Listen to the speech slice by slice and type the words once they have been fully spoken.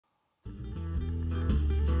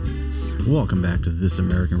Welcome back to This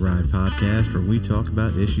American Ride podcast, where we talk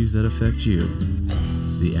about issues that affect you,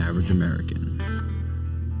 the average American.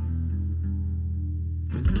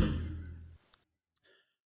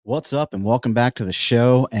 What's up, and welcome back to the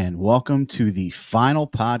show, and welcome to the final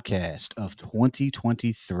podcast of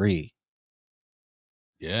 2023.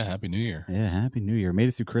 Yeah, Happy New Year. Yeah, Happy New Year. Made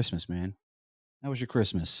it through Christmas, man. How was your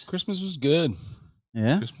Christmas? Christmas was good.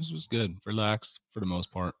 Yeah? Christmas was good. Relaxed for the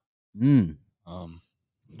most part.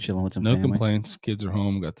 Chilling with some no family? complaints. Kids are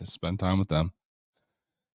home. Got to spend time with them.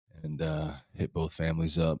 And hit both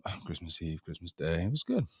families up. Christmas Eve, Christmas Day. It was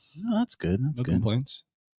good. Oh, that's good. That's no good. complaints.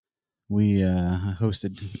 We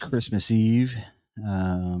hosted Christmas Eve.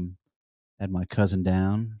 Had my cousin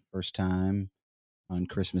down. First time on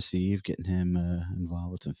Christmas Eve, getting him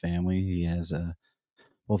involved with some family. He has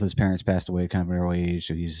both his parents passed away kind of an early age,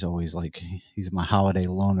 so he's always like, he's my holiday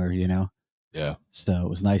loner, you know? Yeah. So it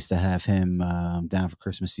was nice to have him down for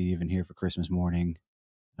Christmas Eve and here for Christmas morning.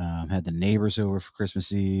 Had the neighbors over for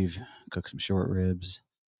Christmas Eve, cooked some short ribs.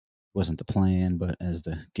 Wasn't the plan, but as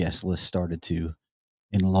the guest list started to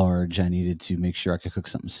enlarge, I needed to make sure I could cook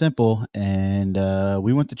something simple. And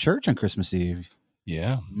we went to church on Christmas Eve.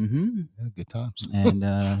 Yeah. Mm-hmm. Yeah, good times. And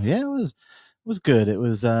yeah, it was good. It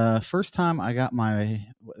was first time I got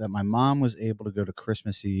that my mom was able to go to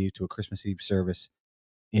Christmas Eve, to a Christmas Eve service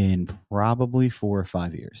in probably 4 or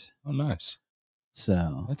 5 years. Oh, nice.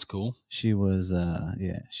 So that's cool. She was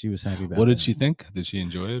she was happy about it. What did she think? Did she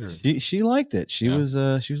enjoy it? Or? She liked it. She was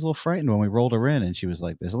a little frightened when we rolled her in, and she was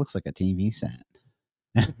like, "This looks like a TV set."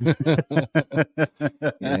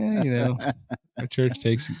 Yeah, you know, our church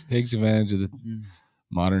takes advantage of the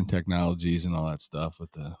modern technologies and all that stuff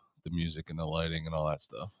with the music and the lighting and all that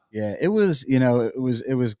stuff. Yeah, it was,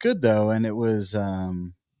 it was good though, and it was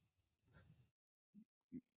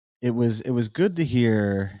good to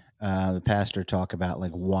hear the pastor talk about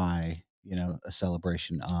like why, a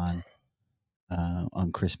celebration on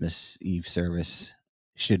Christmas Eve service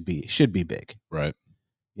should be big. Right.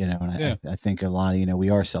 And I think a lot of, we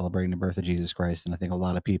are celebrating the birth of Jesus Christ. And I think a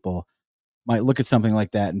lot of people might look at something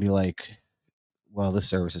like that and be like, well, this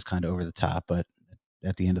service is kind of over the top, but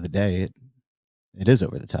at the end of the day, it is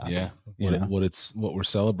over the top. Yeah. What we're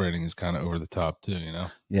celebrating is kind of over the top too,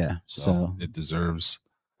 Yeah. So it deserves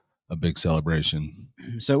a big celebration.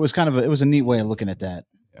 So it was it was a neat way of looking at that.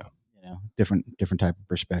 Yeah. Different type of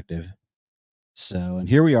perspective. So, and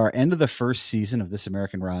here we are, end of the first season of This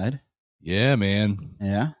American Ride. Yeah, man.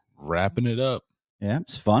 Yeah. Wrapping it up. Yeah,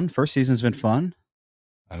 it's fun. First season's been fun.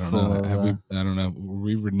 I don't know. I don't know. Were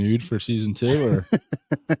we renewed for season 2 or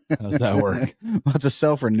how's that work? Well, it's a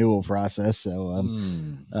self-renewal process. So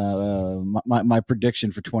my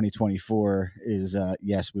prediction for 2024 is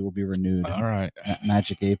yes, we will be renewed. All right.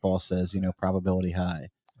 Magic 8-Ball says, probability high.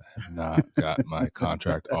 I have not got my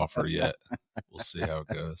contract offer yet. We'll see how it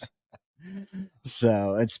goes.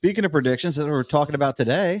 So, and speaking of predictions that we're talking about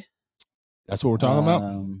today. That's what we're talking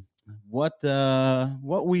about?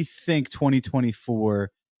 What we think 2024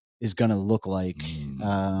 is going to look like.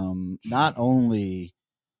 Not only,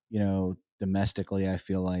 domestically, I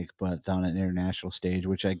feel like, but on an international stage,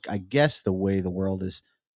 which I guess the way the world is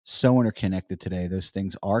so interconnected today, those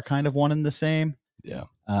things are kind of one and the same. Yeah.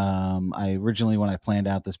 I originally, when I planned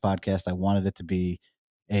out this podcast, I wanted it to be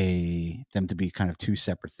them to be kind of two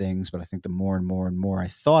separate things, but I think the more and more and more I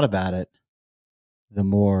thought about it, the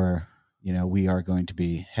more, we are going to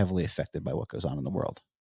be heavily affected by what goes on in the world.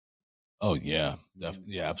 Oh yeah.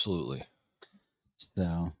 Yeah, absolutely.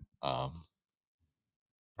 So, probably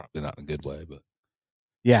not in a good way, but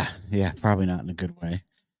yeah, probably not in a good way.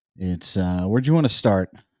 It's, where'd you want to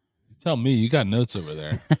start? Tell me, you got notes over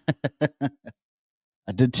there.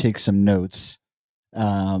 I did take some notes.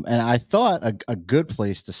 And I thought a good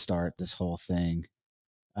place to start this whole thing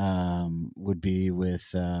would be with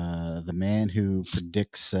the man who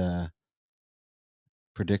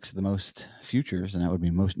predicts the most futures, and that would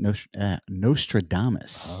be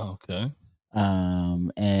Nostradamus. Oh, okay.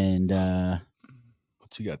 And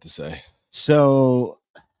what's he got to say? So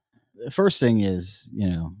the first thing is,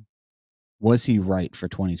 was he right for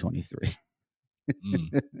 2023?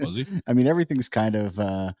 Was he? I mean, everything's kind of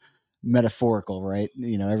metaphorical, right?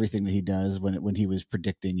 Everything that he does when he was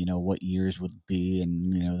predicting, what years would be,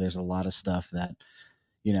 and there's a lot of stuff that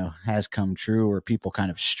has come true, or people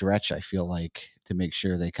kind of stretch, I feel like, to make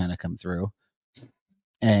sure they kind of come through.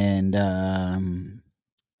 And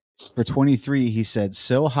for 23, he said,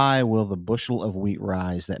 "So high will the bushel of wheat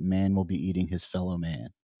rise that man will be eating his fellow man."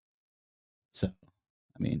 So,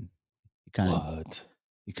 I mean, you kind of,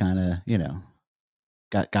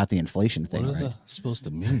 got the inflation thing. What is right? that supposed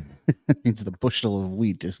to mean? It means the bushel of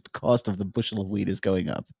wheat the cost of the bushel of wheat is going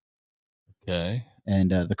up. Okay.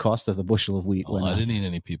 And the cost of the bushel of wheat went I up. didn't eat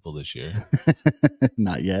any people this year.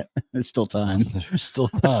 Not yet. It's still time. There's still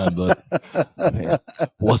time, but it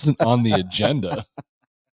wasn't on the agenda.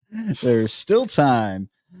 There's still time.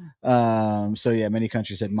 So yeah, many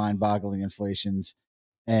countries had mind-boggling inflations,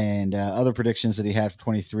 and other predictions that he had for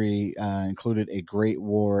 23 included a great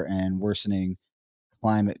war and worsening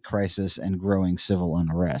climate crisis and growing civil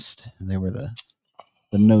unrest. They were the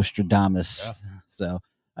Nostradamus. Yeah. So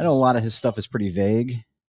I know a lot of his stuff is pretty vague.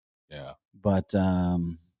 Yeah, but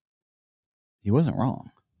he wasn't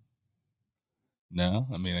wrong. No,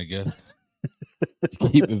 I mean, I guess you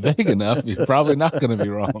keep it vague enough, you're probably not going to be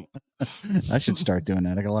wrong. I should start doing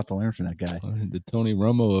that. I got a lot to learn from that guy. The Tony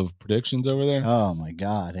Romo of predictions over there. Oh my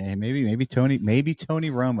God! Hey, maybe Tony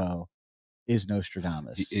Romo is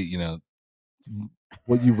Nostradamus. You know,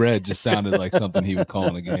 what you read just sounded like something he would call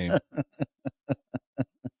in a game.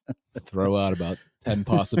 Throw out about 10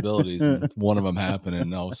 possibilities, and one of them happened,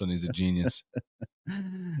 and all of a sudden he's a genius.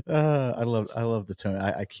 I love the Tony.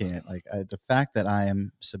 I can't the fact that I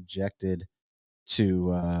am subjected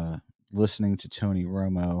to listening to Tony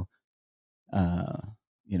Romo,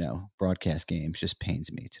 broadcast games just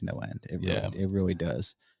pains me to no end. It really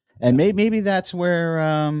does. And maybe that's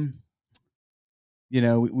where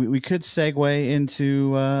we could segue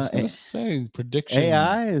into I was gonna say prediction.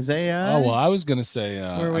 AI is AI. Oh well, I was gonna say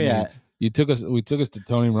where are we at? We took us to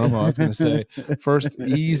Tony Romo. I was gonna say first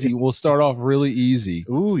easy. We'll start off really easy.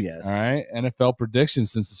 Ooh, yes. All right. NFL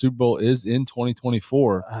predictions since the Super Bowl is in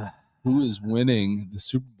 2024. Who is winning the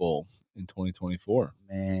Super Bowl in 2024?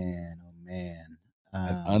 Man, oh man.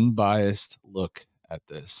 An unbiased look at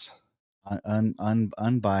this.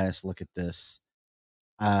 Unbiased look at this.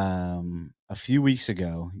 A few weeks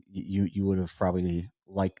ago, you would have probably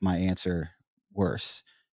liked my answer worse,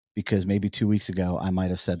 because maybe 2 weeks ago I might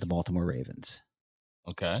have said the Baltimore Ravens.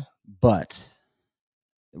 Okay. But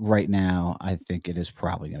right now, I think it is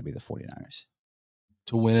probably going to be the 49ers.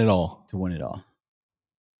 To win it all.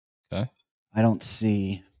 Okay. I don't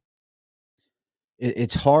see...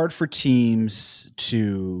 It's hard for teams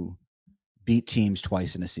to beat teams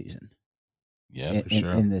twice in a season. Yeah, for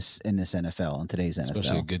sure. In this NFL, in today's NFL.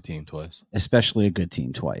 Especially a good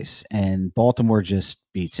team twice. And Baltimore just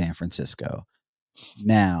beat San Francisco.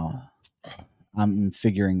 Now, I'm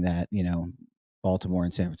figuring that, Baltimore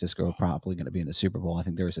and San Francisco are probably going to be in the Super Bowl. I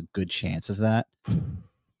think there's a good chance of that.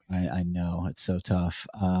 I know. It's so tough.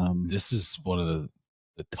 This is one of the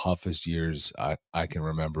toughest years I can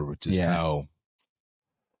remember, with just how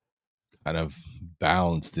kind of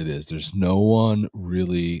balanced it is. There's no one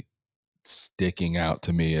really sticking out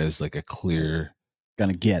to me as like a clear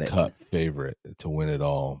gonna get it cut favorite to win it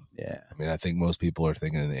all. Yeah. I mean, I think most people are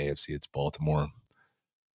thinking in the AFC it's Baltimore.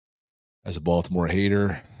 As a Baltimore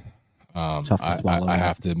hater, I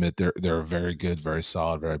have to admit they're a very good, very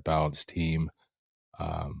solid, very balanced team.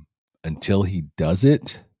 Until he does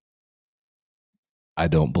it, I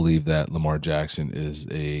don't believe that Lamar Jackson is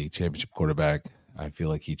a championship quarterback. I feel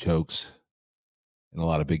like he chokes in a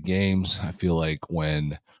lot of big games. I feel like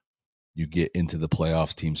when you get into the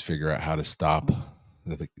playoffs, teams figure out how to stop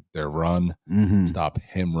their run, stop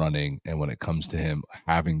him running. And when it comes to him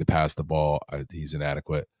having to pass the ball, he's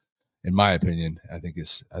inadequate. In my opinion, I think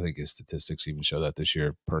his statistics even show that this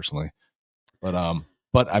year, personally. But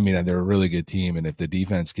I mean, they're a really good team, and if the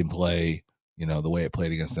defense can play, the way it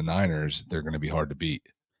played against the Niners, they're going to be hard to beat.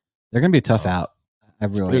 They're going to be a tough out. They're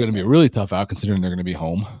going to be a really tough out, considering they're going to be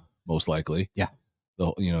home most likely. Yeah.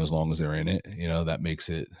 As long as they're in it, that makes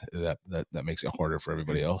it that makes it harder for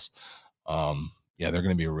everybody else. They're going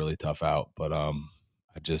to be a really tough out. But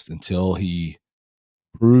until he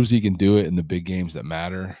proves he can do it in the big games that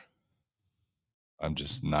matter, I'm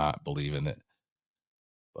just not believing it.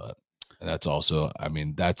 But that's also, I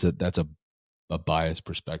mean, that's a biased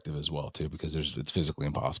perspective as well too, because it's physically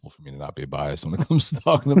impossible for me to not be biased when it comes to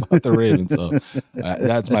talking about the Ravens. So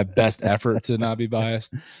that's my best effort to not be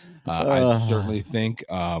biased. I certainly think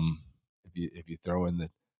if you throw in the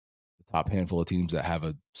top handful of teams that have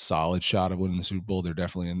a solid shot of winning the Super Bowl, they're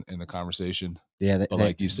definitely in the conversation. Yeah, but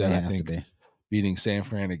like you said, I think beating San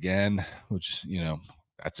Fran again, which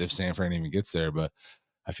that's if San Fran even gets there, but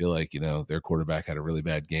I feel like their quarterback had a really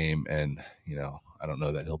bad game, and I don't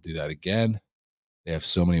know that he'll do that again. They have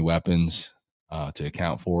so many weapons to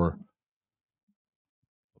account for.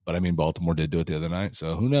 But I mean, Baltimore did do it the other night,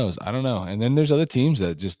 so who knows? I don't know. And then there's other teams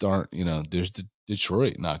that just aren't, there's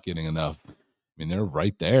Detroit not getting enough. I mean, they're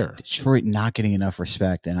right there. Detroit not getting enough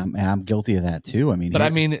respect, and I'm guilty of that too. I mean, but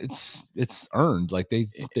I mean, it's earned. Like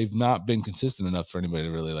they've not been consistent enough for anybody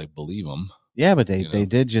to really believe them. Yeah, but they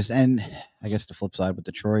did just, and I guess the flip side with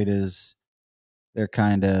Detroit is they're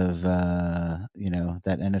kind of that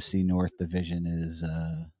NFC North division is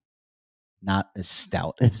not as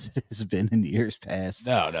stout as it has been in years past.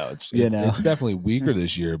 No, it's definitely weaker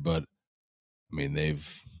this year, but I mean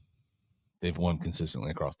they've won consistently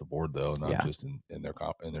across the board though, not just in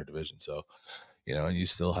their division. So, and you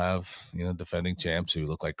still have, defending champs who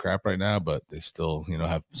look like crap right now, but they still,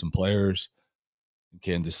 have some players.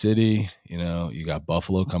 Kansas City, you got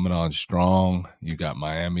Buffalo coming on strong. You got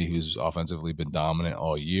Miami, who's offensively been dominant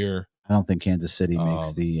all year. I don't think Kansas City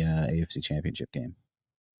makes the AFC Championship game.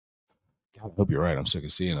 I hope you're right. I'm sick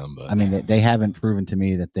of seeing them, but I mean, they haven't proven to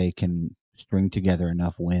me that they can string together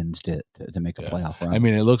enough wins to make a playoff run. I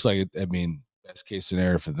mean, it looks like it. I mean, best case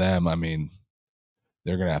scenario for them. I mean,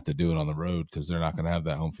 they're going to have to do it on the road because they're not going to have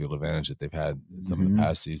that home field advantage that they've had in some of the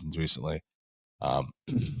past seasons recently.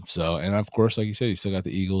 So, and of course, like you said, you still got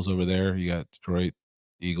the Eagles over there. You got Detroit,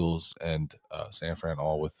 Eagles, and San Fran,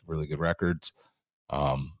 all with really good records.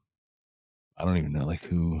 I don't even know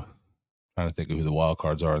trying to think of who the wild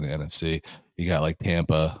cards are in the NFC. You got like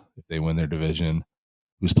Tampa, if they win their division,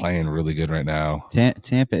 who's playing really good right now.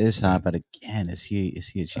 Tampa is hot, but again, is he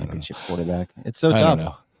a championship quarterback? It's so tough. I don't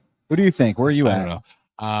know. Who do you think? Where are you at? I don't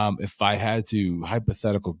know. If I had to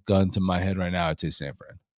hypothetical gun to my head right now, I'd say San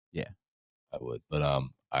Fran. Yeah, I would. But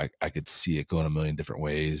I could see it going a million different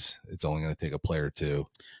ways. It's only going to take a player or two.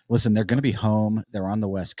 Listen, they're going to be home. They're on the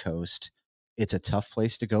West Coast. It's a tough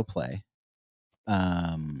place to go play.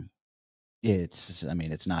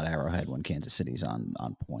 It's not Arrowhead when Kansas City's on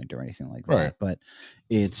point or anything like that, but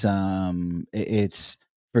it's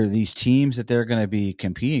for these teams that they're going to be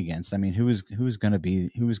competing against. I mean, who's going to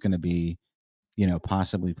be,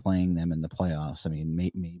 possibly playing them in the playoffs? I mean,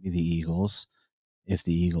 maybe the Eagles, if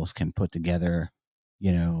the Eagles can put together,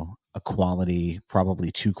 probably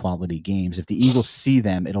 2 quality games. If the Eagles see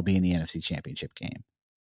them, it'll be in the NFC Championship game.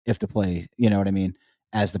 If to play, you know what I mean?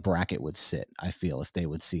 As the bracket would sit, I feel if they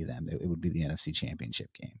would see them, it would be the NFC Championship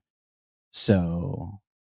game. So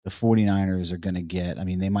the 49ers are going to get, I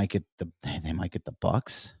mean, they might get the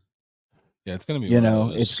Bucks. Yeah, it's going to be,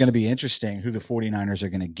 it's going to be interesting who the 49ers are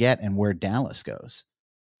going to get and where Dallas goes.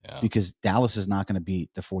 Yeah. Because Dallas is not going to beat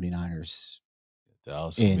the 49ers.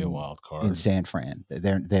 Dallas is going to be a wild card in San Fran.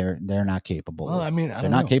 They're not capable. Well, I mean, they're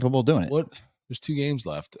not capable of doing it. There's 2 games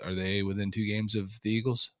left. Are they within 2 games of the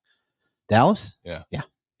Eagles? Dallas? Yeah.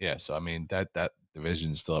 So I mean that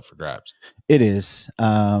division is still up for grabs. It is.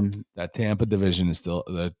 That Tampa division is still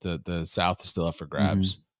the South is still up for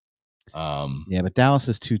grabs. Yeah, but Dallas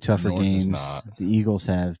has 2 tougher games. The Eagles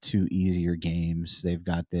have 2 easier games. They've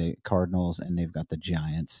got the Cardinals and they've got the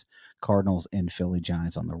Giants. Cardinals in Philly,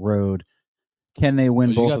 Giants on the road. Can they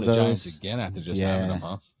win both of those? Giants again after just having them,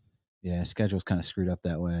 huh? Yeah, schedule's kind of screwed up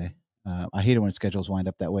that way. I hate it when schedules wind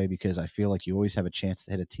up that way because I feel like you always have a chance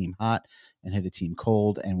to hit a team hot and hit a team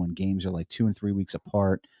cold. And when games are like 2 and 3 weeks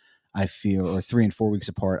apart, or 3 and 4 weeks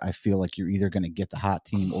apart, I feel like you're either going to get the hot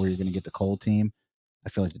team or you're going to get the cold team. I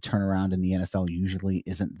feel like the turnaround in the NFL usually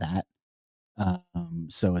isn't that.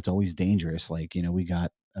 So it's always dangerous. Like, we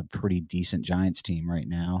got a pretty decent Giants team right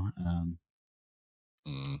now.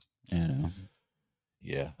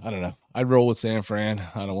 Yeah, I don't know. I'd roll with San Fran.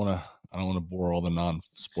 I don't want to bore all the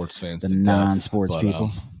non-sports fans. The non-sports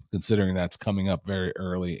people. Considering that's coming up very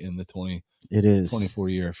early in the 24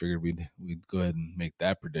 year, I figured we'd go ahead and make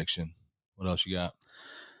that prediction. What else you got?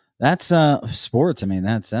 That's sports. I mean,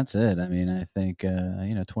 that's it. I mean, I think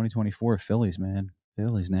 2024 Phillies, man.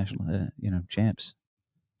 Phillies national champs.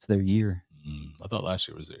 It's their year. I thought last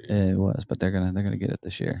year was their year. It was, but they're gonna get it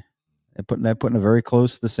this year. They're putting a very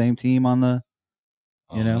close the same team on the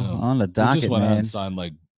on the docket. They just went out and signed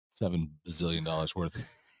like $7 bazillion worth of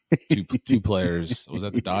two players. Was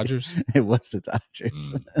that the Dodgers? It was the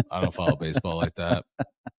Dodgers. I don't follow baseball like that.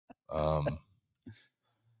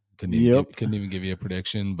 Couldn't even give you a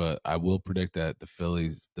prediction, but I will predict that the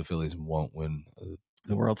Phillies won't win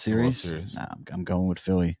the World Series. Nah, I'm going with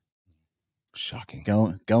Philly. Shocking.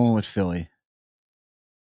 Going with Philly.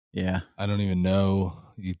 Yeah. I don't even know.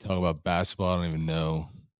 You talk about basketball. I don't even know.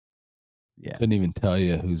 Yeah. Couldn't even tell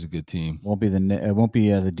you who's a good team. It won't be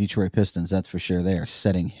the Detroit Pistons. That's for sure. They are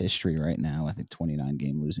setting history right now. I think 29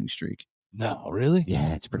 game losing streak. No, really?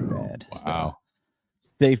 Yeah, it's pretty bad. Wow. So,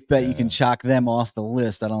 safe bet you can chalk them off the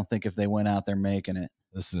list. I don't think if they went out there making it.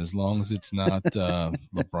 Listen, as long as it's not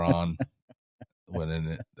LeBron winning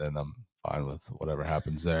it, then I'm fine with whatever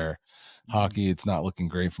happens there. Hockey, it's not looking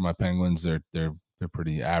great for my Penguins. They're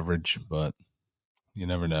pretty average, but you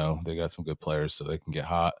never know. They got some good players, so they can get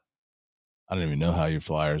hot. I don't even know how your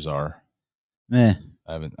Flyers are. I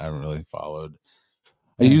haven't really followed.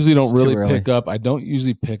 I usually don't really pick up. I don't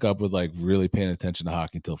usually pick up with like really paying attention to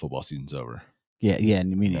hockey until football season's over. Yeah.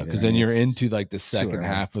 Neither. Because then you're into like the second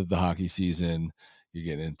half of the hockey season. You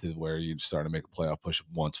get into where you start to make a playoff push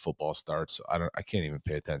once football starts. So I can't even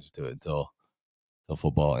pay attention to it until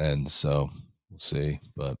football ends. So we'll see.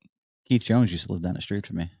 But Keith Jones used to live down the street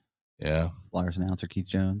from me. Yeah, Flyers announcer Keith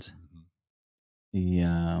Jones. He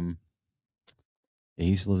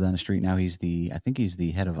used to live down the street. Now I think he's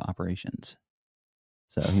the head of operations.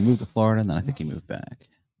 So he moved to Florida, and then I think he moved back.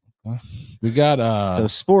 We got so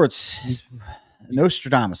sports.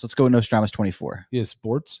 Nostradamus. Let's go with Nostradamus 24. He has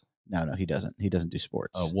sports? No, he doesn't. He doesn't do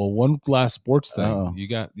sports. Oh, well, one last sports thing. Oh. You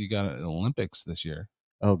got an Olympics this year.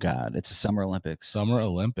 Oh God, it's a Summer Olympics. Summer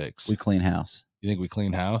Olympics. We clean house. You think we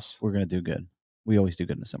clean house? We're gonna do good. We always do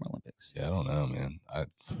good in the Summer Olympics. Yeah, I don't know, man.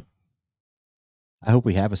 I hope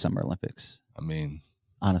we have a Summer Olympics. I mean,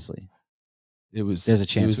 honestly, there's a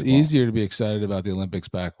chance. It was easier to be excited about the Olympics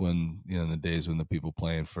back when, in the days when the people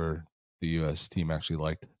playing for the U.S. team actually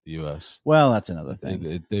liked the U.S. Well, that's another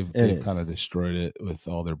thing. They've kind of destroyed it with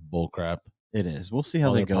all their bull crap. It is. We'll see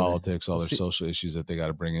how they go. Politics, all their social issues that they got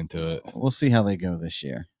to bring into it. We'll see how they go this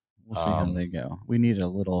year. We'll see how they go. We need a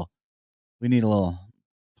little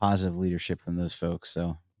positive leadership from those folks.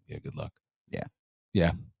 So yeah, good luck.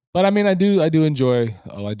 Yeah. But I mean, I do enjoy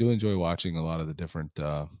watching a lot of the different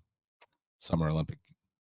Summer Olympic,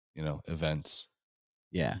 events.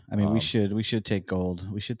 Yeah, I mean, we should take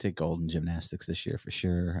gold. We should take gold in gymnastics this year for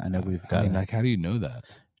sure. I know we've got. How do you know that?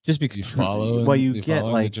 Just because you follow. Well, you get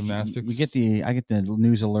like gymnastics. I get the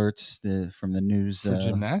news alerts from the news for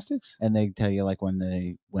gymnastics, and they tell you like when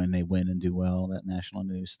they win and do well, that national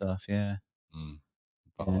news stuff. Yeah,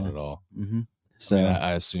 follow it all. Mm-hmm. So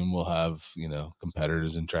I assume we'll have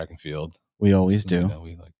competitors in track and field. We always do.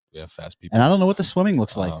 We have fast people, and I don't know what the swimming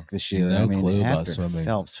looks like this year. No clue about swimming.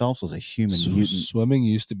 Phelps was a human mutant. Swimming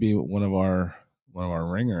used to be one of our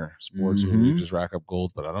ringer sports where we just rack up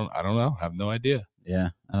gold, but I don't know. I have no idea. Yeah,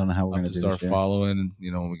 I don't know how we're going to start following.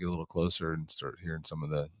 When we get a little closer and start hearing some of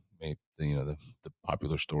the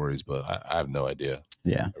popular stories, but I have no idea.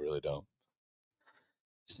 Yeah, I really don't.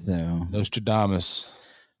 So Nostradamus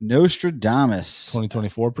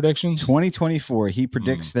 2024 predictions. 2024, he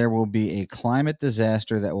predicts there will be a climate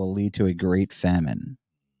disaster that will lead to a great famine.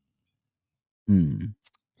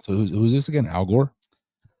 So who's this again? Al Gore?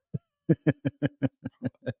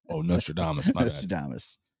 Oh, Nostradamus. My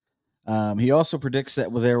Nostradamus. He also predicts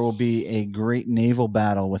that there will be a great naval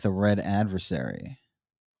battle with a red adversary.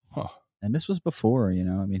 Huh. And this was before, I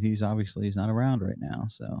mean, he's not around right now.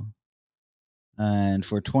 So, and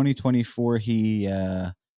for 2024, he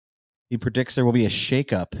predicts there will be a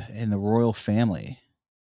shakeup in the royal family.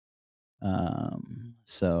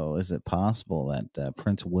 So is it possible that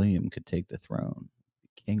Prince William could take the throne?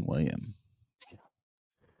 King William.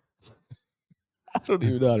 I don't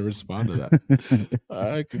even know how to respond to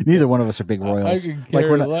that. Neither one of us are big royals.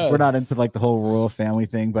 We're not into like the whole royal family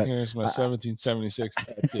thing. But here's my 1776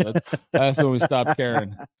 tattoo. That's when we stopped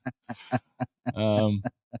caring.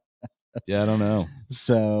 Yeah, I don't know.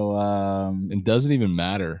 So it doesn't even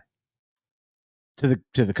matter to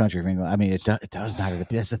the country of England. I mean, it does matter.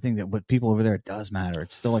 That's the thing that with people over there, it does matter.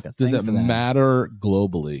 It's still like a. Does it matter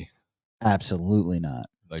globally? Absolutely not.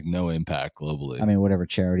 Like no impact globally. I mean, whatever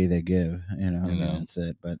charity they give, that's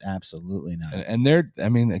it. But absolutely not. And they're, I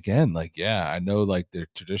mean, again, like, yeah, I know, like they're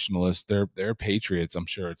traditionalists, they're patriots. I'm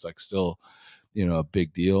sure it's like still, a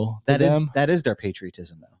big deal to them. That is their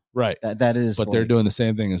patriotism, though. Right. That is. But they're doing the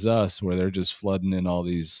same thing as us, where they're just flooding in all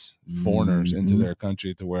these foreigners into their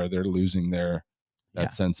country to where they're losing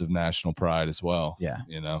that sense of national pride as well. Yeah.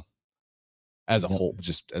 As a whole,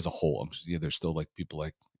 just as a whole, there's still like people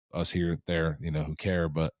like us here, there, who care,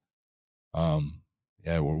 but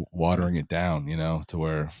we're watering it down, to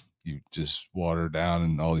where you just water down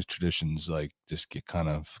and all these traditions like just get kind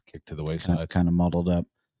of kicked to the wayside, kind of muddled up.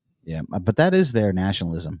 Yeah, but that is their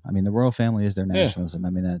nationalism. I mean, the royal family is their nationalism. I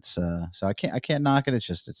mean, that's so I can't knock it. It's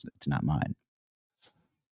just it's not mine.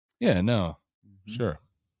 Yeah, no, sure.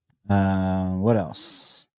 What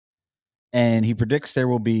else? And he predicts there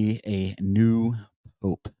will be a new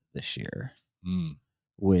pope this year.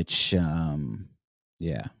 Which,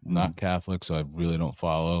 not Catholic, so I really don't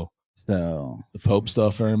follow the Pope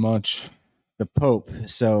stuff very much. The Pope.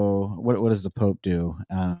 So, what does the Pope do?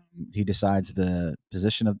 He decides the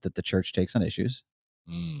position that the church takes on issues.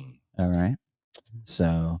 All right.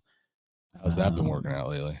 So, how's that been working out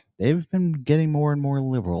lately? They've been getting more and more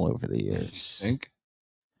liberal over the years. You think?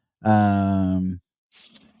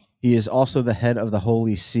 He is also the head of the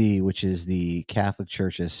Holy See, which is the Catholic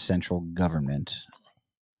Church's central government,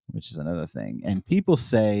 which is another thing. And people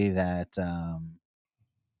say that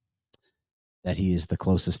that he is the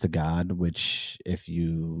closest to God, which if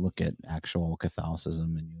you look at actual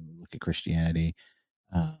Catholicism and you look at Christianity,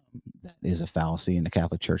 that is a fallacy, and the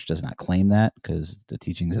Catholic Church does not claim that, because the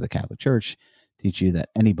teachings of the Catholic Church teach you that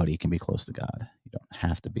anybody can be close to God. You don't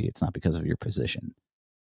have to be. It's not because of your position.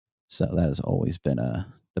 So that has always been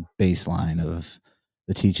the baseline of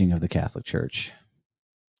the teaching of the Catholic Church.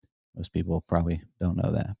 Most people probably don't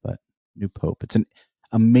know that, but new pope. It's an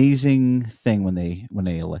amazing thing when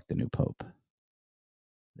they elect a new pope.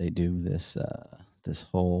 They do this this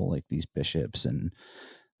whole, like, these bishops, and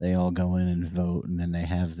they all go in and vote, and then they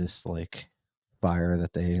have this like fire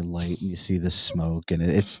that they light, and you see the smoke, and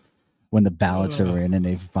it's when the ballots are in and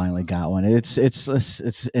they've finally got one. It's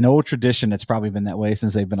an old tradition. It's probably been that way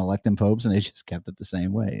since they've been electing popes, and they just kept it the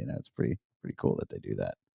same way. You know, it's pretty cool that they do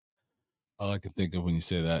that. All I can think of when you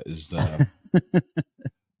say that is the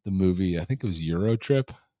movie. I think it was Euro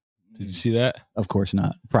Trip. Did you see that? Of course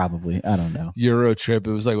not. Probably. I don't know. Euro Trip.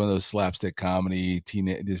 It was like one of those slapstick comedy.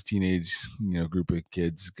 This teenage, group of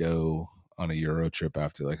kids go on a Euro trip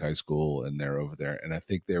after like high school, and they're over there. And I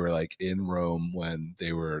think they were like in Rome when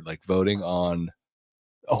they were like voting on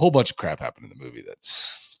a whole bunch of crap happened in the movie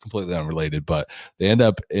that's completely unrelated, but they end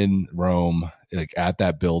up in Rome, like at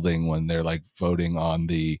that building when they're like voting on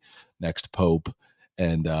the next pope.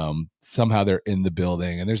 And somehow they're in the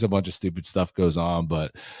building, and there's a bunch of stupid stuff goes on,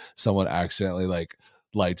 but someone accidentally like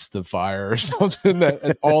lights the fire or something,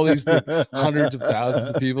 and all these hundreds of thousands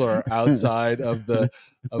of people are outside of the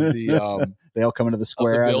they all come into the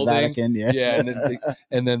square of the Vatican. Yeah.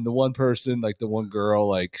 And then the one person, like the one girl,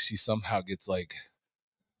 like she somehow gets like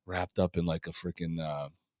wrapped up in like a freaking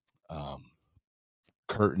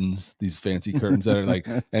curtains, these fancy curtains that are like,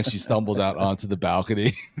 and she stumbles out onto the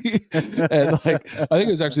balcony. And like, I think it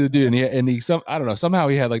was actually the dude, and he I don't know, somehow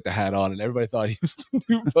he had like the hat on, and everybody thought he was the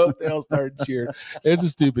new pope. They all started cheering. It's a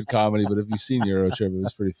stupid comedy, but if you've seen Euro Trip, it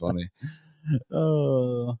was pretty funny.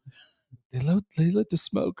 Oh, they lit the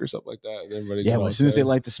smoke or something like that. And everybody well, as soon as they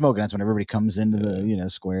light the smoke, and that's when everybody comes into the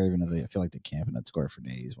square, even though I feel like they camp in that square for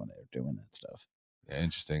days when they're doing that stuff. Yeah,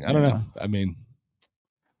 interesting. I don't know. I mean,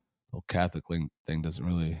 the whole Catholic thing doesn't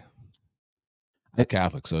really. I'm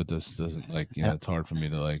Catholic, so it doesn't like, it's hard for me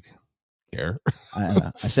to like care.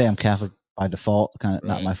 I say I'm Catholic by default, kind of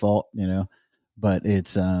not my fault, but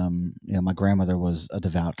it's my grandmother was a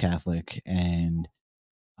devout Catholic, and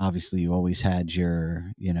obviously you always had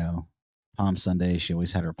your Palm Sunday. She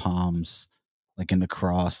always had her palms like in the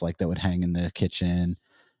cross, like that would hang in the kitchen.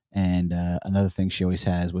 And another thing she always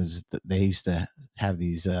has was they used to have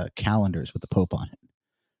these calendars with the Pope on it.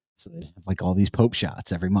 So they have like all these Pope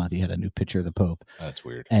shots every month. He had a new picture of the Pope. That's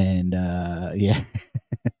weird. And yeah,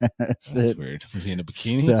 that's weird. Was he in a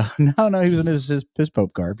bikini? So, no, he was in his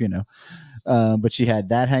Pope garb, But she had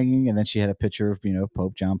that hanging, and then she had a picture of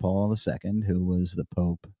Pope John Paul II, who was the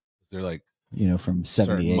Pope. Is there like from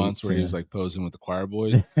 78 months where he was like posing with the choir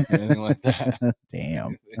boys, or anything like that?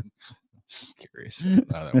 Damn. Just curious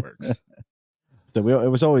how that works. So it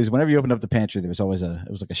was always, whenever you opened up the pantry, there was always it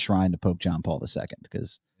was like a shrine to Pope John Paul II,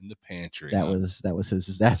 because in the pantry, that was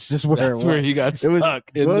his. That's just where where he got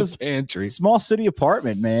stuck in the pantry. Small city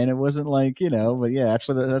apartment, man. It wasn't like but yeah, that's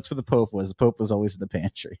where the Pope was. The Pope was always in the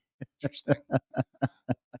pantry. Interesting.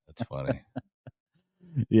 That's funny.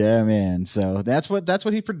 Yeah, man. So that's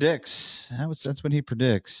what he predicts. That's what he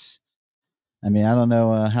predicts. I mean, I don't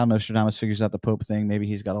know how Nostradamus figures out the Pope thing. Maybe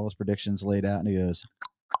he's got all his predictions laid out, and he goes,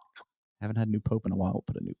 haven't had a new Pope in a while. We'll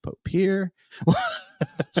put a new Pope here.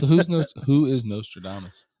 So who is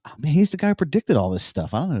Nostradamus? I mean, he's the guy who predicted all this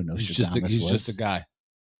stuff. I don't know who Nostradamus he's just a guy.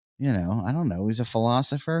 I don't know. He's a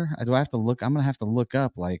philosopher. Do I have to look? I'm going to have to look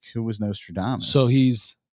up, like, who was Nostradamus. So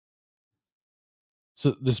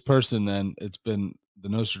this person, then, the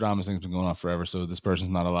Nostradamus thing's been going on forever. So this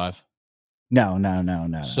person's not alive? No.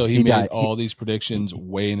 So he made all these predictions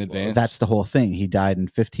way in advance. That's the whole thing. He died in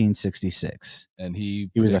 1566, and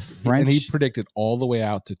he was a French. And he predicted all the way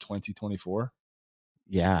out to 2024.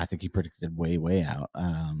 Yeah, I think he predicted way out.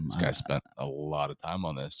 This guy spent a lot of time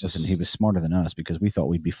on this. Listen, he was smarter than us, because we thought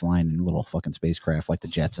we'd be flying in little fucking spacecraft like the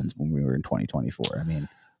Jetsons when we were in 2024. I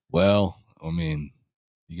mean,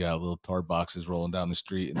 you got little tar boxes rolling down the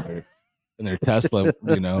street, and their Tesla,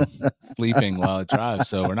 sleeping while it drives.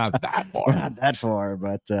 So we're not that far. Not that far,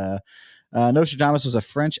 but Nostradamus was a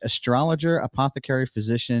French astrologer, apothecary,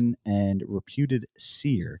 physician, and reputed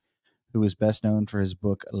seer, who was best known for his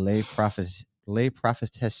book Les Prophéties.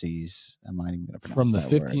 I'm not even going to pronounce from the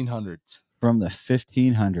that 1500s. Word. From the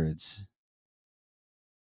 1500s.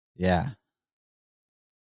 Yeah.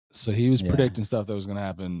 So he was predicting stuff that was going to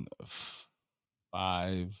happen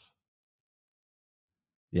 5.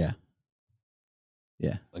 Yeah.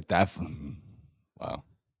 Yeah. Like that. Wow.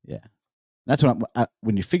 Yeah. That's what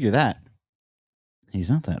when you figure that, he's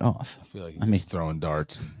not that off. I feel like he's throwing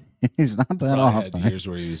darts. He's not that Probably off. Had years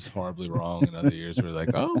where he was horribly wrong, and other years where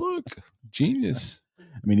like, oh look, genius.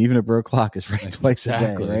 I mean, even a broke clock is right twice a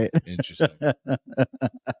day, right? Interesting. Yeah,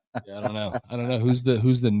 I don't know who's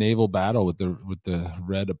the naval battle with the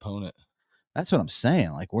red opponent. That's what I'm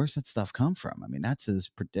saying. Like, where's that stuff come from? I mean, that's his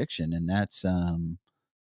prediction, and that's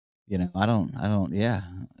you know, I don't. Yeah,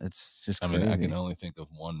 it's just. Crazy. I can only think of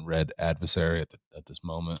one red adversary at this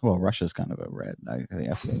moment. Well, Russia's kind of a red.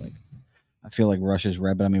 I feel like Russia's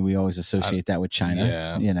red, but I mean, we always associate that with China.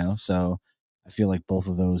 Yeah. You know, so I feel like both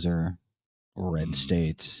of those are red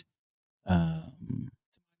states.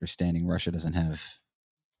 Understanding Russia doesn't have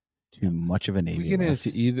too much of a navy. We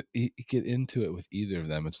get into it with either of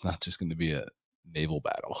them. It's not just going to be a naval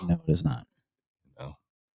battle. No, it is not.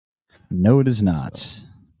 No, it is not. So,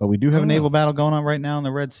 but we do have a naval battle going on right now in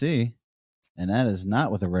the Red Sea, and that is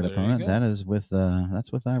not with a red opponent. That is with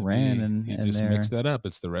that's with Iran and just mix that up.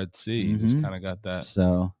 It's the Red Sea. You just kind of got that.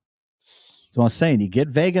 So I'm saying, you get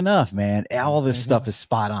vague enough, man. All this stuff is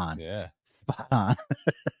spot on. Yeah. Spot on.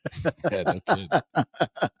 Yeah, no kidding.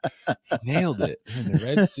 Nailed it. In the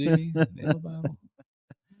Red Sea, naval battle.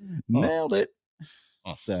 Nailed it.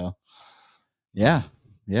 So, yeah.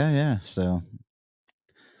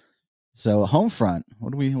 So home front.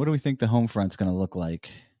 What do we think the home front's going to look like?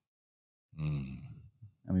 I mean,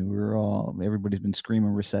 everybody's been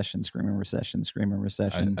screaming recession.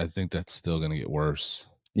 I think that's still going to get worse.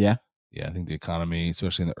 Yeah. Yeah, I think the economy,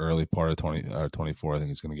 especially in the early part of 24, I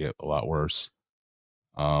think it's going to get a lot worse.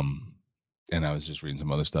 And I was just reading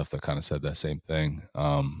some other stuff that kind of said that same thing,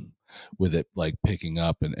 with it like picking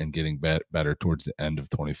up and getting better towards the end of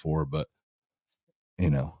 24. But, you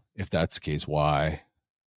know, if that's the case, why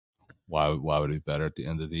would it be better at the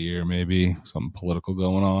end of the year? Maybe something political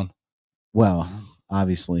going on. Well,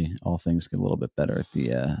 obviously, all things get a little bit better at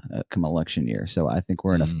the come election year. So I think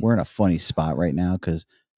we're in a funny spot right now because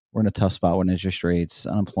we're in a tough spot with interest rates.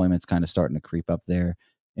 Unemployment's kind of starting to creep up there.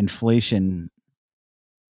 Inflation,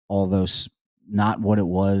 although not what it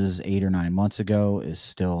was 8 or 9 months ago, is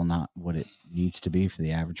still not what it needs to be for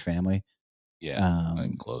the average family. Yeah, not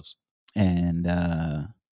even close. And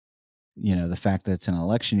you know, the fact that it's an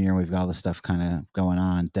election year, we've got all this stuff kind of going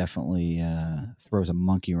on, definitely throws a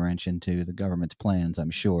monkey wrench into the government's plans,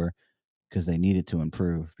 I'm sure, because they need it to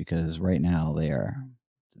improve. Because right now they are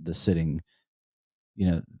the sitting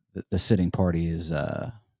party is in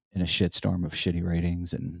a shitstorm of shitty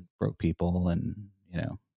ratings and broke people, and you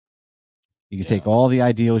know, you can take all the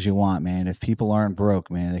ideals you want, man. If people aren't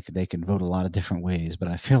broke, man, they can vote a lot of different ways. But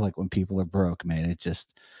I feel like when people are broke, man,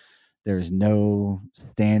 there's no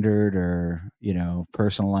standard or, you know,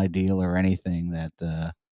 personal ideal or anything that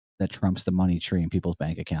trumps the money tree in people's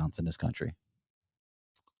bank accounts in this country.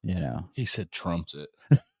 You know, he said trumps it.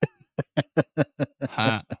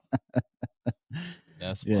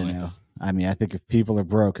 That's funny. You know, I mean, I think if people are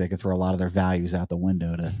broke, they can throw a lot of their values out the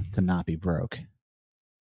window to not be broke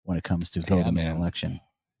when it comes to voting in an election.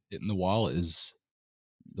 Hitting the wallet is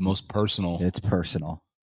the most personal. It's personal.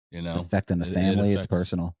 You know, it's affecting the family. It's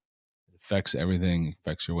personal. It affects everything. It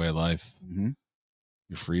affects your way of life, your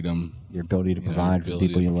freedom, your ability to provide for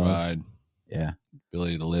people you love. Yeah,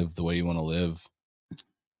 ability to live the way you want to live.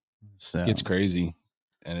 So it's crazy,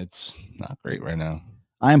 and it's not great right now.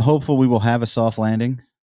 I am hopeful we will have a soft landing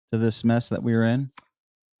to this mess that we're in.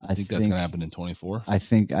 I think that's going to happen in 24. I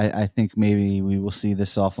think maybe we will see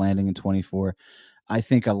this soft landing in 24. I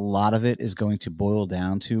think a lot of it is going to boil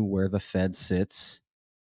down to where the Fed sits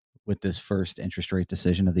with this first interest rate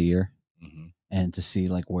decision of the year, and to see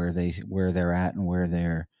like where they're at and where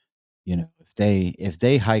they're, you know, if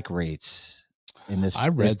they hike rates in this. I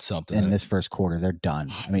read something in this first quarter, they're done.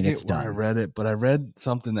 I mean, it's done. I read it, but I read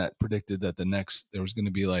something that predicted that there was going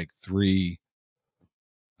to be like three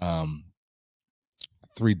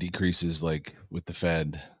decreases, like with the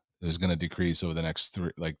Fed. It was going to decrease over the next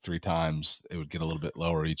three times. It would get a little bit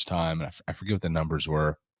lower each time. And I forget what the numbers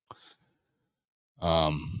were.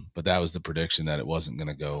 But that was the prediction, that it wasn't going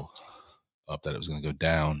to go up, that it was going to go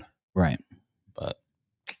down. Right. But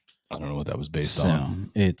I don't know what that was based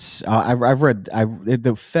on. It's I've read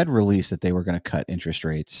the Fed released that they were going to cut interest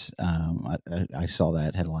rates. I saw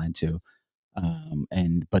that headline too.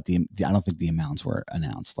 But I don't think the amounts were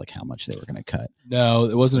announced, like how much they were going to cut. No,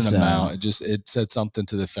 it wasn't an amount. It said something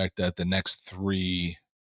to the effect that the next 3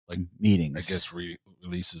 meetings, I guess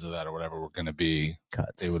releases of that or whatever, were going to be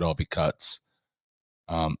cuts. They would all be cuts.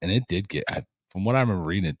 And it did get, from what I remember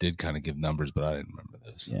reading, it did kind of give numbers, but I didn't remember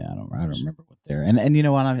those. Yeah, I don't remember what they're, and you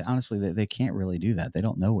know what? Honestly, they can't really do that. They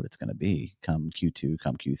don't know what it's going to be come Q2,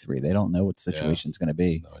 come Q3. They don't know what the situation's going to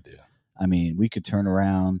be. No idea. I mean, we could turn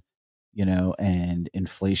around, and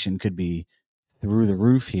inflation could be through the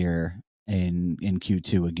roof here in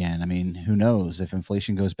Q2 again. I mean, who knows? If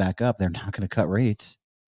inflation goes back up, they're not going to cut rates.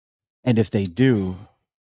 And if they do,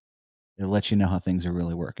 it'll let you know how things are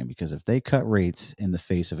really working. Because if they cut rates in the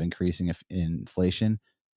face of increasing inflation,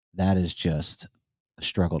 that is just a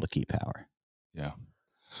struggle to keep power. Yeah.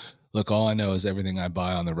 Look, all I know is everything I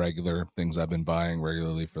buy on the regular, things I've been buying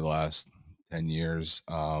regularly for the last 10 years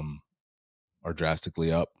are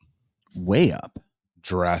drastically up. Way up.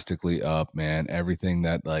 Drastically up, man. Everything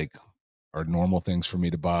that are normal things for me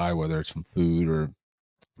to buy, whether it's from food or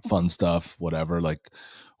fun stuff, whatever. Like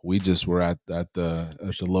we just were at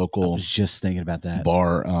the local, I was just thinking about that,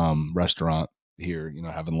 bar restaurant here,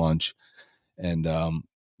 having lunch. And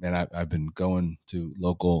man, I've been going to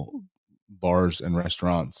local bars and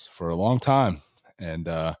restaurants for a long time. And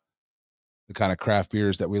the kind of craft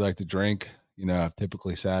beers that we like to drink, I've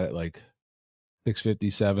typically sat at like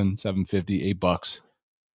 $6.50, $7.50, $8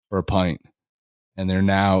 for a pint. And they're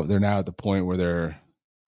now at the point where they're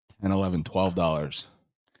 $10, $11, $12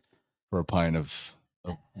 for a pint of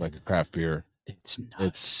like a craft beer. It's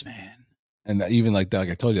nuts, man. And even like that, like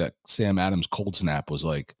I told you, that Sam Adams Cold Snap was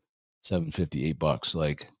like $7.50, $8.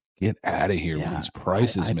 Like, get out of here with these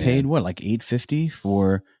prices, man. I paid what, like $8.50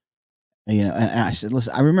 for, and I said,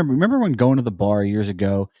 listen, I remember when going to the bar years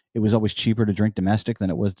ago, it was always cheaper to drink domestic than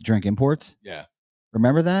it was to drink imports. Yeah.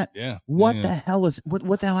 Remember that? Yeah. What the hell is what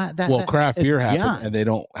the hell? Well, craft beer happened, and they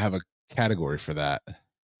don't have a category for that.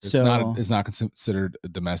 It's not considered a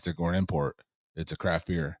domestic or an import. It's a craft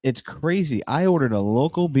beer. It's crazy. I ordered a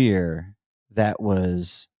local beer that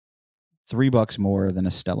was $3 more than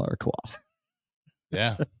a Stella Artois.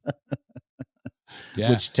 Yeah. Yeah.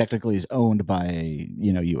 Which technically is owned by a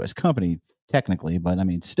U.S. company, technically, but I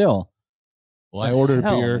mean, still. Well, I ordered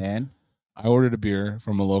a beer, man. I ordered a beer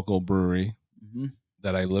from a local brewery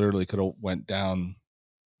that I literally could have went down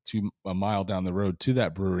to a mile down the road to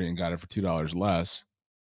that brewery and got it for $2 less.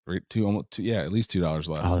 At least $2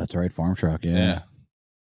 less. Oh, that's right, farm truck. Yeah.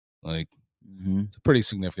 Like it's a pretty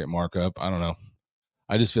significant markup. I don't know.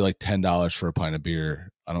 I just feel like $10 for a pint of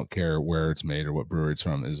beer, I don't care where it's made or what brewery it's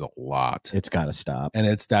from, is a lot. It's got to stop.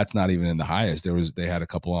 And that's not even in the highest. They had a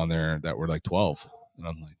couple on there that were like 12, and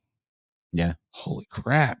I'm like, yeah, holy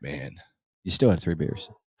crap, man! You still had 3 beers.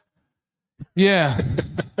 Yeah,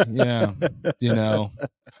 yeah,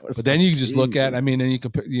 But then you can just look at. I mean, and you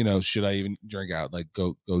can should I even drink out? Like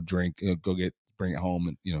go drink, bring it home,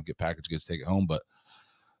 and get packaged goods, take it home. But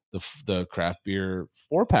the craft beer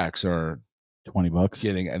 4-packs are $20.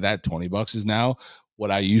 Getting that $20 is now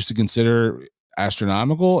what I used to consider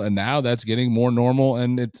astronomical, and now that's getting more normal,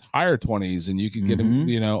 and it's higher 20s, and you can get them,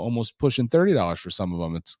 almost pushing $30 for some of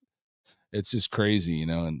them. It's just crazy,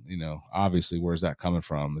 and obviously, where's that coming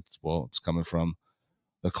from? It's coming from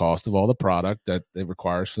the cost of all the product that it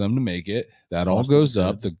requires for them to make it. That all goes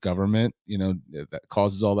up. The government, that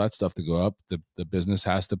causes all that stuff to go up. The business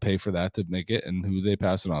has to pay for that to make it, and who they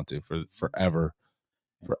pass it on to for forever.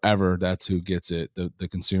 Forever, that's who gets it. The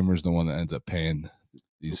consumer is the one that ends up paying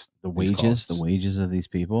the wages of these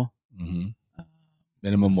people.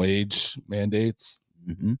 Minimum wage mandates.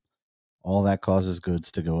 All that causes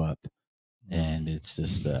goods to go up, and it's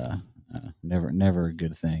just never a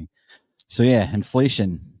good thing. So yeah,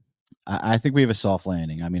 inflation. I think we have a soft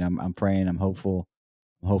landing. I mean, I'm praying. I'm hopeful.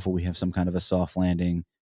 I'm hopeful we have some kind of a soft landing.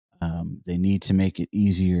 They need to make it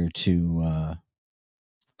easier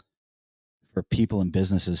for people and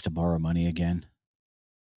businesses to borrow money again.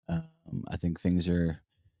 I think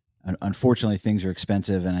unfortunately, things are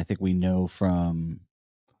expensive, and I think we know from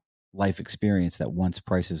life experience that once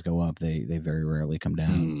prices go up, they very rarely come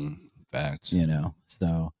down. Facts.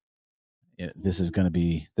 So this is going to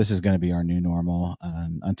be our new normal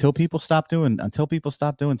until people stop doing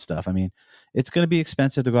stuff. I mean, it's going to be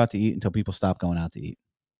expensive to go out to eat until people stop going out to eat.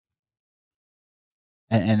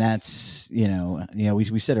 And that's,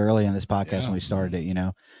 we said early on this podcast when we started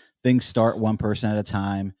it, things start one person at a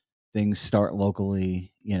time, things start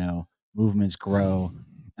locally, movements grow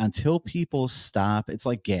until people stop. It's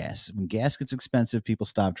like gas. When gas gets expensive, people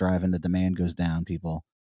stop driving, the demand goes down,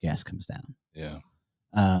 gas comes down. Yeah.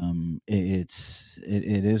 It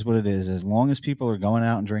is what it is. As long as people are going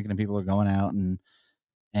out and drinking and people are going out and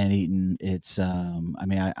eating, it's, I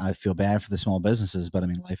mean, I feel bad for the small businesses, but I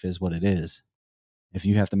mean, life is what it is. If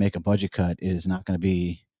you have to make a budget cut, it is not going to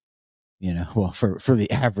be, well, for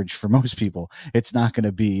the average, for most people, it's not going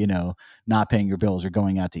to be, not paying your bills or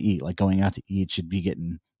going out to eat. Like going out to eat should be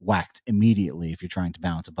getting whacked immediately if you're trying to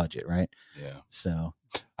balance a budget, right? Yeah. So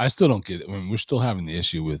I still don't get it. I mean, we're still having the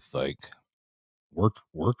issue with like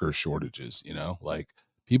worker shortages, like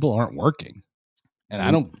people aren't working. And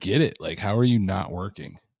I don't get it. Like, how are you not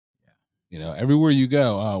working? Everywhere you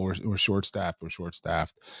go, oh, we're short staffed. We're short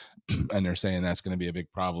staffed. And they're saying that's going to be a big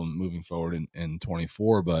problem moving forward in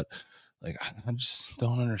 24. But like, I just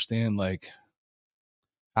don't understand like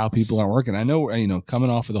how people aren't working. I know, coming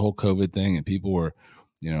off of the whole COVID thing and people were,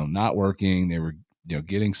 not working. They were,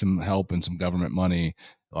 getting some help and some government money.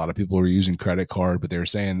 A lot of people were using credit card, but they were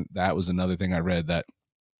saying that was another thing I read that,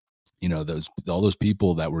 all those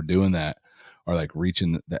people that were doing that are like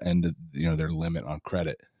reaching the end of, their limit on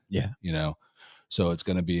credit. Yeah. So it's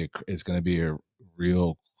going to be a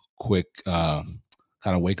real quick kind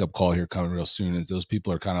of wake up call here coming real soon, as those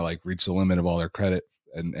people are kind of like reach the limit of all their credit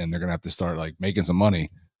and they're going to have to start like making some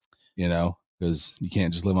money, because you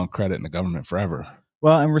can't just live on credit in the government forever.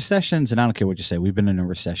 Well, and recessions, and I don't care what you say, we've been in a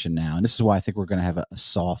recession now. And this is why I think we're going to have a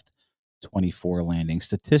soft 24 landing.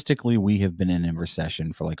 Statistically, we have been in a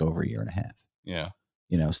recession for like over a year and a half. Yeah.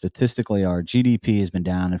 Statistically, our GDP has been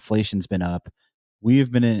down, inflation's been up. We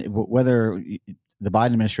have been in, whether the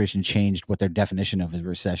Biden administration changed what their definition of a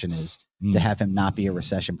recession is to have him not be a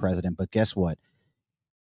recession president. But guess what?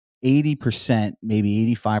 80%,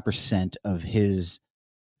 maybe 85% of his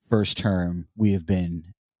first term, we have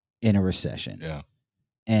been in a recession. Yeah.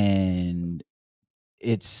 And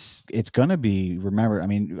it's going to be, remember, I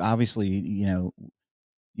mean, obviously, you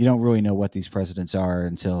don't really know what these presidents are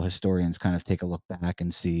until historians kind of take a look back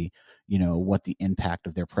and see, what the impact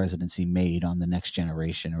of their presidency made on the next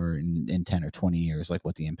generation, or in 10 or 20 years, like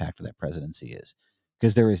what the impact of that presidency is.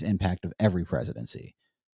 Because there is impact of every presidency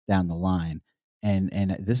down the line. And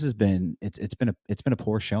this has been, it's been a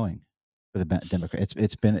poor showing for the Democrats.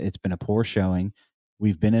 It's been a poor showing.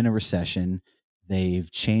 We've been in a recession.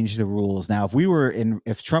 They've changed the rules. Now,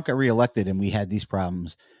 if Trump got reelected and we had these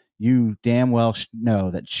problems, you damn well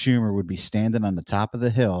know that Schumer would be standing on the top of the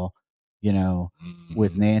hill,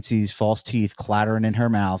 with Nancy's false teeth clattering in her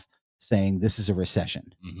mouth, saying this is a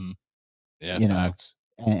recession. Mm-hmm. Yeah, facts.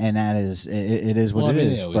 And that is, it is what it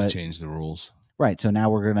is. They always change the rules, right? So now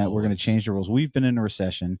we're gonna change the rules. We've been in a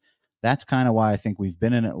recession. That's kind of why I think we've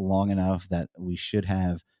been in it long enough that we should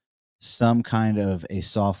have some kind of a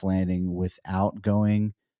soft landing without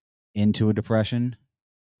going into a depression,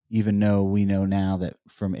 even though we know now that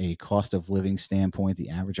from a cost of living standpoint, the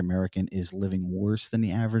average American is living worse than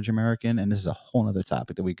the average American. And this is a whole other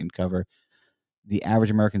topic that we can cover. The average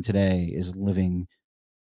American today is living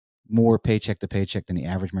more paycheck to paycheck than the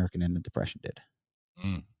average American in the Depression did.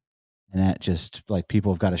 And that just, like,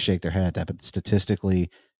 people have got to shake their head at that. But statistically,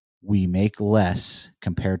 we make less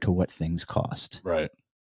compared to what things cost. Right.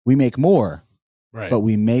 We make more, right, but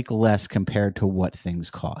we make less compared to what things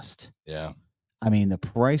cost. Yeah. I mean, the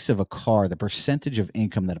price of a car, the percentage of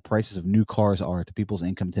income that the prices of new cars are to people's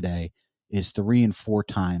income today is 3 and 4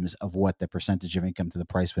 times of what the percentage of income to the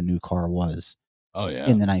price of a new car was. Oh, yeah.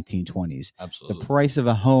 In the 1920s. Absolutely. The price of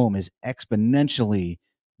a home is exponentially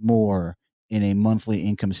more in a monthly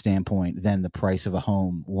income standpoint than the price of a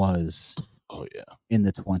home was. Oh, yeah. In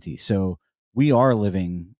the 20s. So we are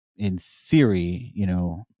living, in theory,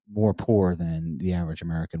 more poor than the average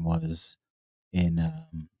American was in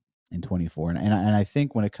 24. And I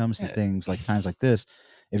think when it comes to things like times like this,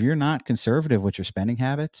 if you're not conservative with your spending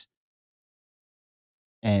habits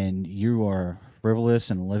and you are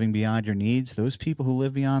frivolous and living beyond your needs, those people who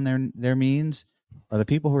live beyond their means are the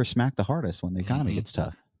people who are smacked the hardest when the economy gets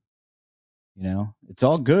tough. It's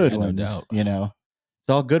all good when, no doubt. It's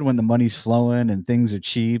all good when the money's flowing and things are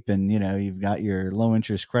cheap and, you've got your low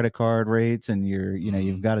interest credit card rates and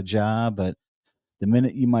you've got a job, but the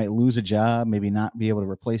minute you might lose a job, maybe not be able to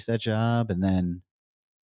replace that job, and then,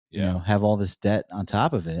 have all this debt on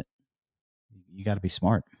top of it, you got to be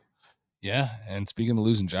smart. Yeah. And speaking of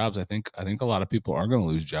losing jobs, I think a lot of people are going to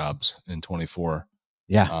lose jobs in 24.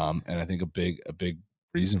 Yeah. And I think a big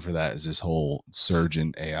reason for that is this whole surge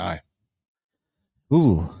in AI.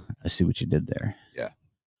 Ooh, I see what you did there. Yeah.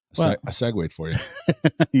 I segued for you.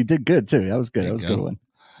 You did good too. That was good. That was a good one.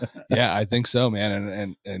 Yeah, I think so,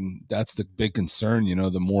 man. And that's the big concern,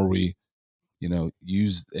 the more we,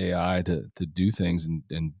 use AI to do things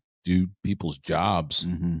and do people's jobs,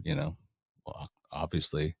 well,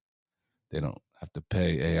 obviously they don't have to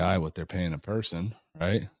pay AI what they're paying a person.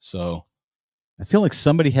 Right. So I feel like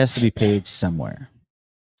somebody has to be paid somewhere.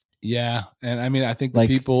 Yeah. And I mean, I think the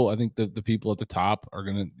people at the top are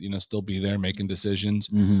going to, still be there making decisions.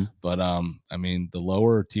 Mm-hmm. But, I mean, the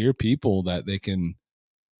lower tier people that they can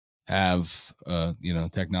have,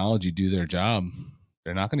 technology do their job,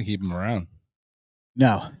 they're not going to keep them around.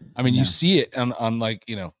 No. I mean, you see it on like,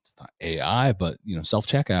 not AI, but,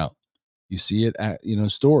 self-checkout. You see it at,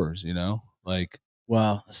 stores, like.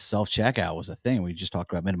 Well, self-checkout was a thing. We just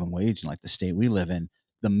talked about minimum wage in like the state we live in.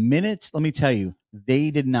 The minute, let me tell you,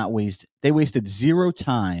 they wasted zero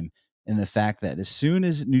time in the fact that as soon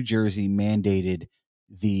as New Jersey mandated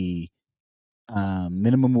the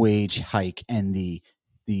minimum wage hike and the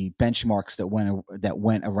benchmarks that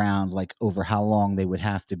went around, like over how long they would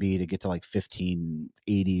have to be to get to like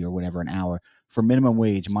 15.80 or whatever an hour for minimum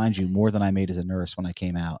wage, mind you, more than I made as a nurse when I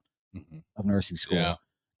came out of nursing school.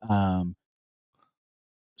 Yeah.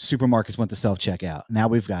 Supermarkets went to self-checkout. Now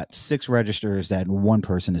we've got 6 registers that one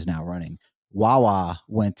person is now running. Wawa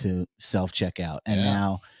went to self-checkout, and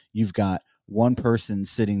now you've got one person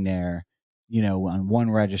sitting there, on one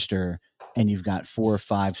register, and you've got 4 or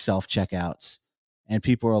 5 self-checkouts, and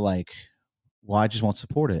people are like, well, I just won't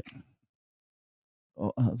support it.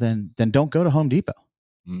 Then don't go to Home Depot.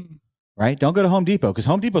 Right? Don't go to Home Depot, because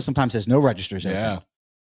Home Depot sometimes has no registers open.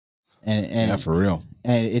 And for real.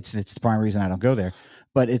 And it's the prime reason I don't go there.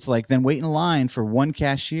 But it's like, then wait in line for one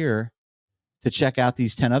cashier to check out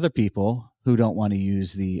these 10 other people who don't want to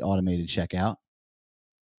use the automated checkout.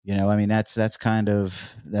 I mean, that's kind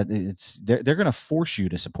of that. They're going to force you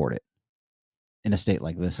to support it in a state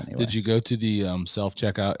like this anyway. Did you go to the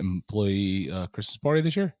self-checkout employee Christmas party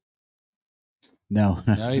this year? No.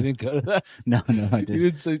 No, you didn't go to that? No, I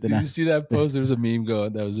didn't. Did you see that post? There was a meme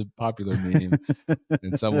going, that was a popular meme.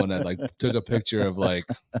 And someone had like took a picture of like,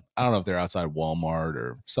 I don't know if they're outside Walmart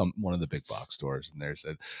or one of the big box stores. And they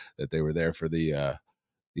said that they were there for the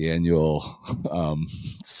annual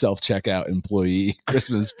self-checkout employee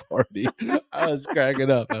Christmas party. I was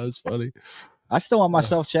cracking up. That was funny. I still want my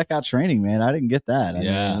self-checkout training, man. I didn't get that.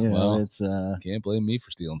 Yeah. I mean, well, it's can't blame me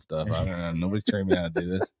for stealing stuff. I don't know. Nobody trained me how to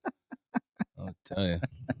do this. I'll tell you.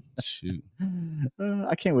 Shoot.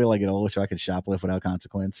 I can't wait till I get old so I can shoplift without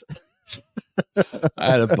consequence. I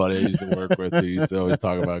had a buddy I used to work with who used to always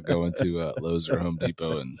talk about going to Lowe's or Home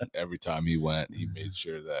Depot, and every time he went, he made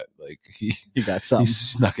sure that like he got something. He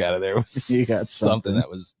snuck out of there with he got something that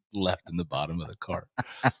was left in the bottom of the cart.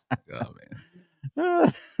 Oh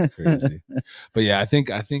man. Crazy. But yeah, I think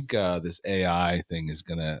this AI thing is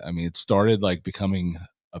gonna, I mean, it started like becoming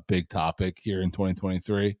a big topic here in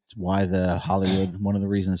 2023. It's why one of the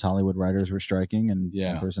reasons Hollywood writers were striking and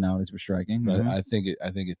personalities were striking. But I think it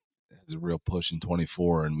has a real push in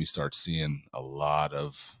 24, and we start seeing a lot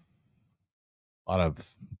of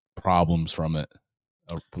problems from it.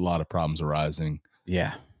 A lot of problems arising.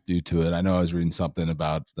 Yeah. Due to it. I know I was reading something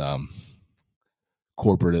about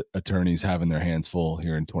corporate attorneys having their hands full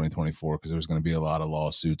here in 2024 because there's going to be a lot of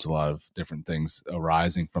lawsuits, a lot of different things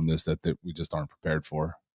arising from this that we just aren't prepared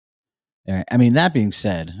for. I mean, that being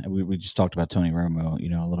said, we just talked about Tony Romo,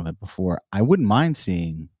 a little bit before. I wouldn't mind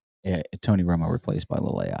seeing Tony Romo replaced by a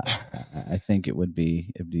little AI. I think it'd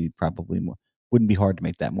be probably more, wouldn't be hard to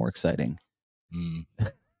make that more exciting.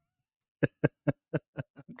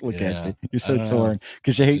 Look at you. You're so torn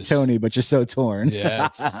because you hate Tony, but you're so torn. Yeah.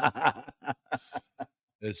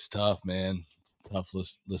 It's tough, man. It's tough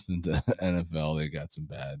listening to NFL. They got some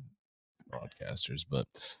bad broadcasters, but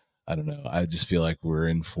I don't know. I just feel like we're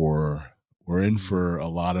in for a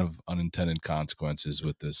lot of unintended consequences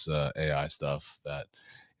with this AI stuff that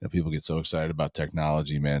people get so excited about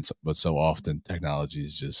technology, man, but so often technology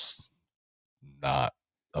is just not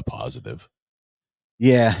a positive.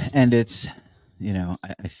 Yeah, and it's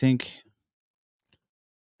I think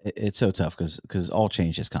it's so tough because all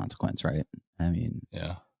change has consequence, right? I mean,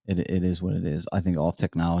 yeah, it is what it is. I think all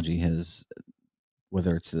technology has,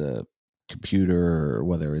 whether it's the computer or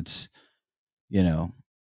whether it's the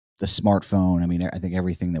smartphone. I mean, I think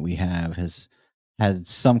everything that we have has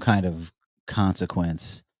some kind of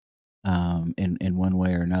consequence in one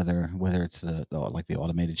way or another, whether it's the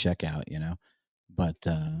automated checkout, but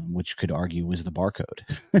which could argue was the barcode,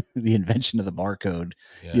 the invention of the barcode.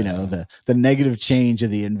 The negative change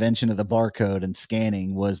of the invention of the barcode and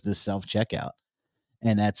scanning was the self-checkout.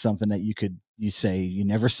 And that's something that you say you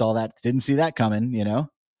never saw that, didn't see that coming,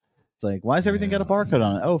 It's like, why has everything got a barcode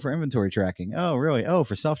on it? Oh, for inventory tracking. Oh, really? Oh,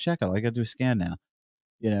 for self-checkout. All I got to do is scan now.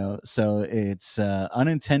 So it's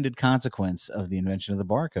unintended consequence of the invention of the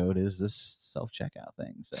barcode is this self-checkout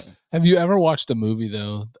thing. So have you ever watched a movie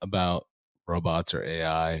though about robots or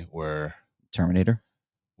AI where Terminator,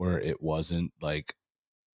 where it wasn't like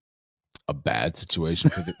a bad situation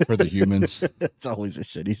for the humans. It's always a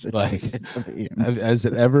shitty situation. Like, has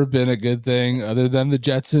it ever been a good thing other than the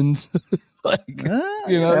Jetsons? Like,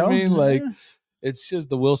 you know what I mean? Like, it's just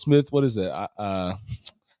the Will Smith. What is it? What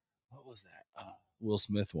was that? Will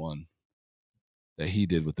Smith one that he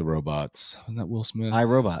did with the robots. Wasn't that Will Smith?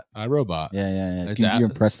 iRobot. Yeah. Like you're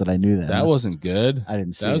impressed that I knew that. That wasn't good. I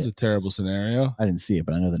didn't see that. Was a terrible scenario. I didn't see it,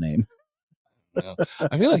 but I know the name.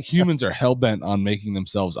 I feel like humans are hell-bent on making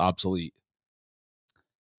themselves obsolete.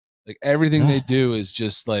 Like everything they do is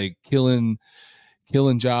just like killing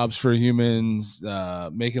jobs for humans,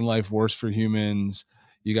 making life worse for humans.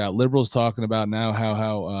 You got liberals talking about now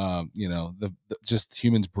how the just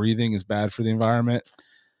humans breathing is bad for the environment.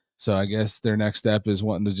 So I guess their next step is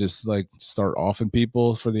wanting to just like start offing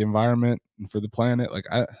people for the environment and for the planet. Like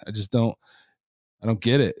I don't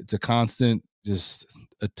get it. It's a constant just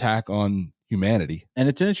attack on humanity. And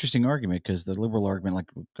it's an interesting argument because the liberal argument,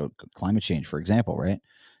 like climate change, for example, right?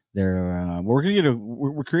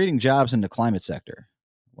 We're creating jobs in the climate sector.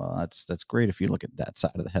 Well, that's great if you look at that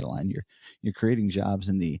side of the headline. You're creating jobs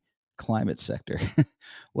in the climate sector.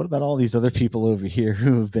 What about all these other people over here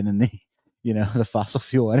who have been in the the fossil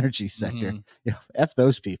fuel energy sector? Mm-hmm. F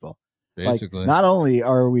those people. Basically, like, not only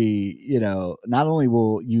are we, not only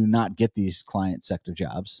will you not get these client sector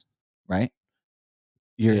jobs, right?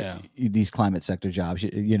 These climate sector jobs,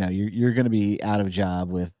 you're going to be out of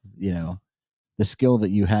job with, the skill that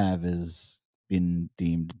you have is been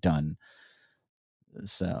deemed done.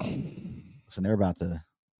 So they're about to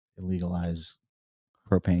illegalize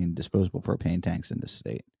disposable propane tanks in this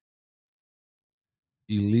state.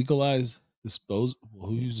 Illegalize disposable?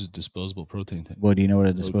 Who uses disposable propane tank? Well, do you know what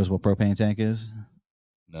a disposable propane tank is?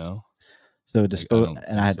 No. So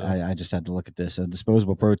I just had to look at this. A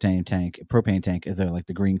disposable propane tank, they're like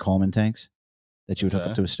the green Coleman tanks that you would hook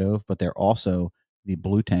up to a stove, but they're also the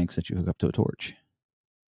blue tanks that you hook up to a torch.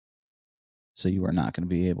 So you are not going to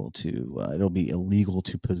be able to. It'll be illegal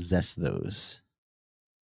to possess those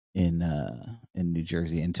in New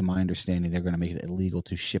Jersey, and to my understanding, they're going to make it illegal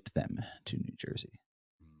to ship them to New Jersey.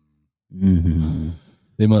 Mm-hmm.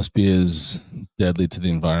 They must be as deadly to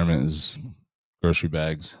the environment as grocery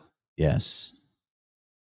bags. Yes.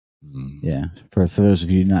 Yeah. For those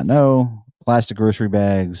of you who do not know, plastic grocery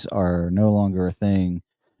bags are no longer a thing.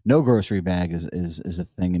 No grocery bag is a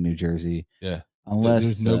thing in New Jersey. Yeah. Unless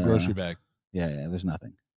there's no grocery bag. Yeah, there's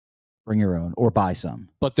nothing. Bring your own or buy some.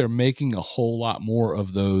 But they're making a whole lot more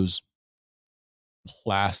of those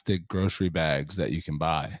plastic grocery bags that you can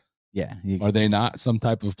buy. Yeah. Are they not some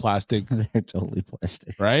type of plastic? They're totally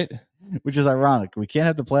plastic. Right? Which is ironic. We can't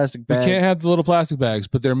have the plastic bags. We can't have the little plastic bags,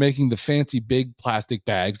 but they're making the fancy big plastic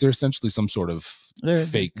bags. They're essentially some sort of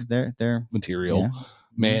fake material,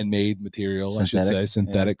 man-made material, synthetic, I should say,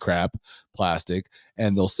 synthetic crap, plastic.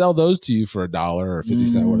 And they'll sell those to you for $1 or 50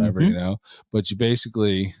 cents, whatever, But you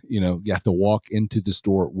basically, you have to walk into the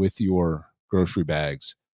store with your grocery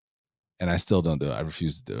bags. And I still don't do it. I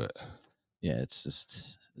refuse to do it. Yeah, it's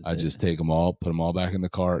just... I just take them all, put them all back in the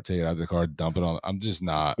cart, take it out of the cart, dump it on. I'm just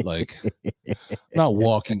not like, I'm not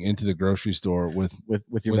walking into the grocery store with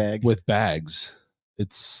your bag, with bags.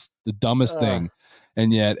 It's the dumbest thing.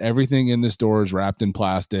 And yet everything in the store is wrapped in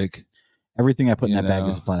plastic. Everything I put in that bag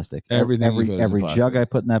is plastic. Every jug I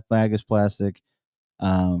put in that bag is plastic.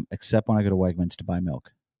 Except when I go to Wegmans to buy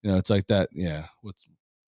milk. It's like that. Yeah.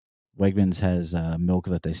 Wegmans has milk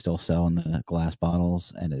that they still sell in the glass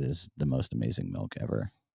bottles, and it is the most amazing milk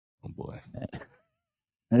ever. Oh boy.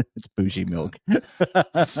 It's bougie milk.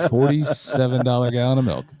 $47 gallon of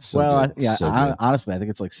milk. So honestly, I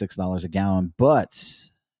think it's like $6 a gallon,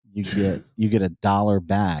 but you get $1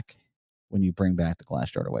 back when you bring back the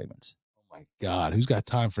glass jar to Wegmans. Oh my God, who's got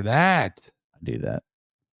time for that? I do that.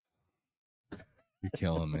 You're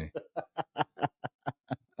killing me.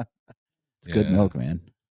 It's good milk, man.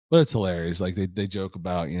 But it's hilarious. Like they joke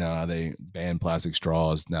about, how they banned plastic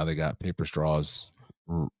straws. Now they got paper straws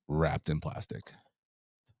wrapped in plastic.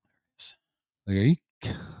 Like, are you?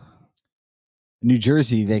 New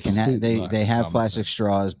Jersey, they can they have plastic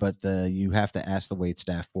straws, but you have to ask the wait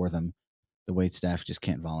staff for them. The wait staff just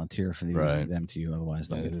can't volunteer for them to you, otherwise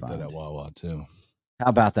they'll get fined. That Wawa too. How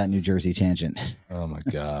about that New Jersey tangent? Oh my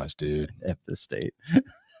gosh, dude! F the state.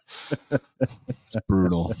 It's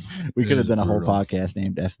brutal. We could have done a whole podcast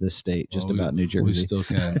named F this state just about New Jersey. We still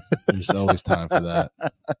can. There's always time for that.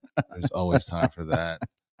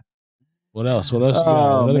 What else? What else you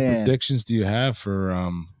got? What other predictions do you have for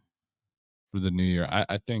the new year?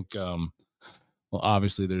 I think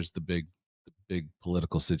obviously there's the big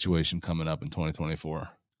political situation coming up in 2024.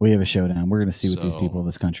 We have a showdown. We're going to see what these people of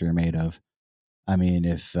this country are made of. I mean,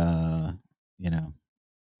 if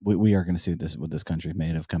we are going to see what this country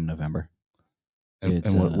made of come November. And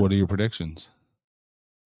what are your predictions?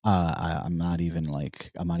 I'm not even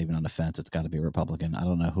on the fence. It's got to be a Republican. I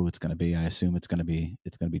don't know who it's going to be. I assume it's going to be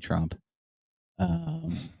Trump. I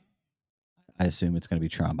assume it's going to be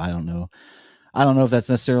Trump. I don't know if that's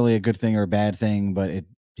necessarily a good thing or a bad thing, but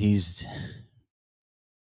he's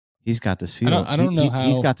got this field. I don't know how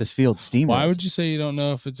he's got this field steamrolled. Why would you say you don't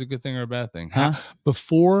know if it's a good thing or a bad thing? Huh?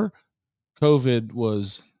 Before COVID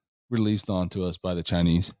was released onto us by the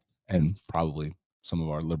Chinese and probably some of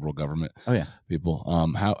our liberal government people,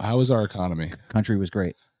 how was our economy? Country was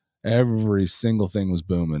great. Every single thing was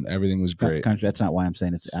booming. Everything was great. Country, that's not why I'm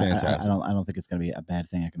saying it's fantastic. I don't think it's going to be a bad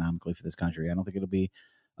thing economically for this country. I don't think it'll be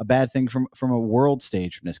a bad thing from a world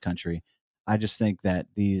stage from this country. I just think that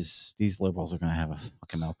these liberals are going to have a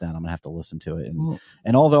fucking meltdown. I'm going to have to listen to it.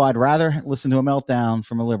 And although I'd rather listen to a meltdown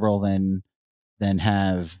from a liberal than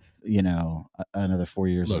have, another 4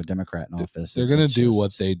 years of a Democrat in office. They're going to do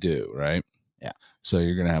what they do, right? Yeah. So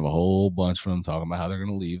you're going to have a whole bunch of them talking about how they're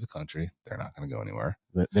going to leave the country. They're not going to go anywhere.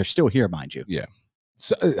 They're still here, mind you. Yeah.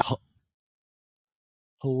 So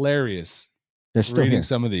hilarious. They're still reading here.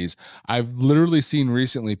 Some of these. I've literally seen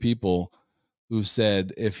recently people who've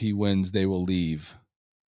said if he wins, they will leave.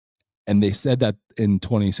 And they said that in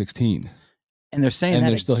 2016. And they're saying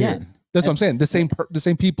they're still here. That's what I'm saying. The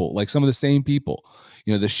same people, like some of the same people,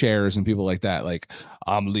 the shares and people like that. Like,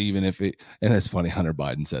 I'm leaving and it's funny. Hunter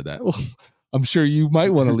Biden said that. Well, I'm sure you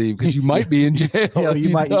might want to leave because you might be in jail. You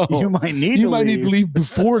might need to leave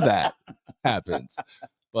before that happens.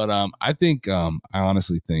 But I think I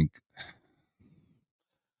honestly think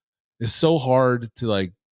it's so hard to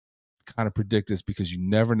like kind of predict this because you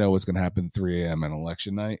never know what's going to happen at 3 a.m. on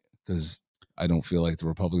election night, because I don't feel like the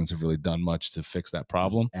Republicans have really done much to fix that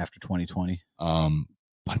problem after 2020.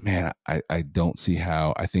 But man, I don't see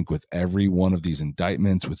how. I think with every one of these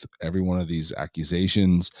indictments, with every one of these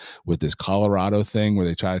accusations, with this Colorado thing where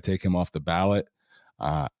they try to take him off the ballot,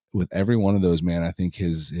 with every one of those, man, I think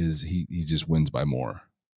he just wins by more.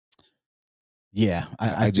 Yeah,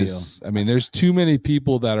 I mean, there's too many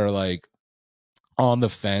people that are like on the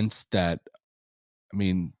fence that, I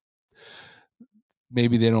mean,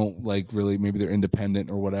 maybe they don't like really, maybe they're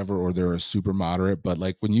independent or whatever, or they're a super moderate. But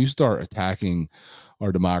like when you start attacking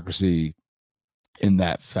our democracy in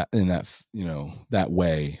that that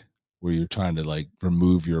way, where you're trying to like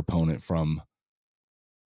remove your opponent from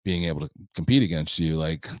being able to compete against you,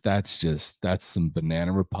 like that's some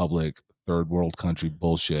banana republic, third world country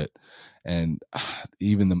bullshit. And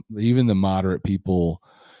even the moderate people,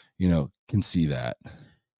 can see that.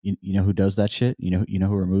 You know who does that shit? You know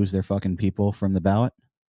who removes their fucking people from the ballot?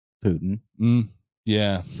 Putin.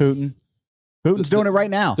 Yeah. Putin's doing it right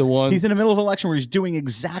now. He's in the middle of an election where he's doing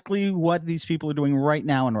exactly what these people are doing right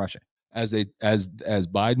now in Russia. As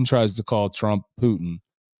Biden tries to call Trump Putin,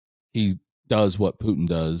 he does what Putin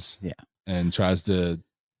does. Yeah. And tries to,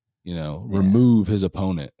 remove his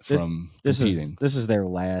opponent from competing. This is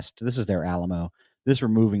their Alamo. This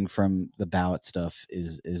removing from the ballot stuff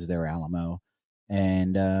is their Alamo.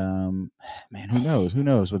 And man, who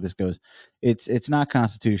knows where this goes. It's not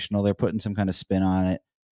constitutional. They're putting some kind of spin on it,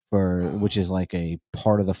 which is like a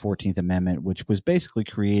part of the 14th Amendment, which was basically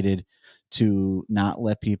created to not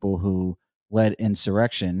let people who led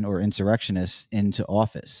insurrection or insurrectionists into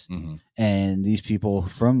office. Mm-hmm. And these people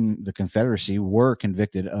from the Confederacy were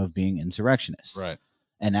convicted of being insurrectionists. Right.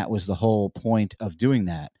 And that was the whole point of doing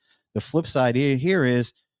that. The flip side here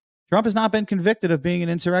is Trump has not been convicted of being an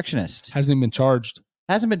insurrectionist. Hasn't even been charged.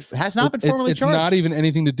 Has not been formally charged. It's not even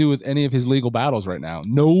anything to do with any of his legal battles right now.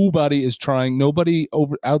 Nobody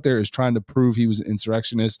out there is trying to prove he was an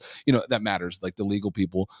insurrectionist. That matters. Like the legal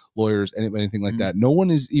people, lawyers, anything like that. No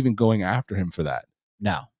one is even going after him for that.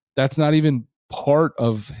 No. That's not even part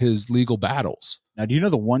of his legal battles. Now, do you know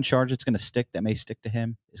the one charge that may stick to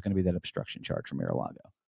him is going to be that obstruction charge from Mar-a-Lago?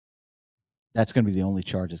 That's going to be the only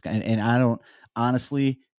charge. And I don't,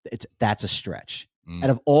 honestly, that's a stretch. Out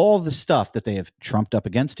of all the stuff that they have trumped up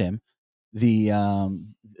against him, the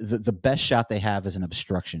best shot they have is an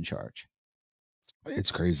obstruction charge. It's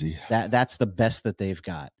crazy. That's the best that they've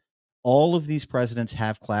got. All of these presidents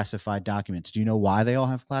have classified documents. Do you know why they all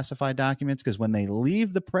have classified documents? Because when they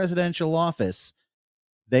leave the presidential office,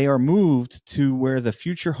 they are moved to where the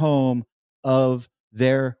future home of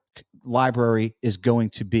their library is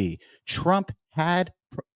going to be. Trump had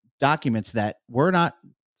documents that were not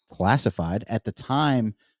classified at the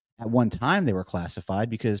time. At one time they were classified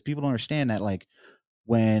because people don't understand that, like,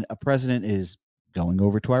 when a president is going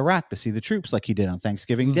over to Iraq to see the troops like he did on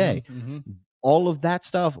Thanksgiving Day, all of that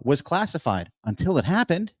stuff was classified until it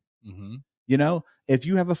happened. You know, if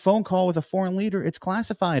you have a phone call with a foreign leader, it's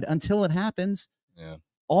classified until it happens. Yeah.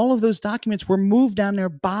 All of those documents were moved down there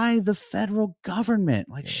by the federal government.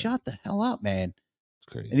 Like, shut the hell up, man. It's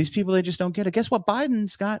crazy. And these people, they just don't get it. Guess what?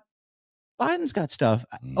 Biden's got stuff.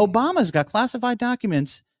 Obama's got classified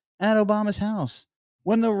documents at Obama's house.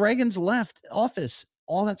 When the Reagans left office,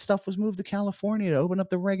 all that stuff was moved to California to open up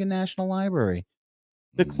the Reagan National Library.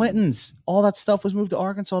 The Clintons, all that stuff was moved to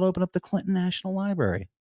Arkansas to open up the Clinton National Library.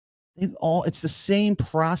 It's the same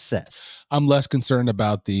process. I'm less concerned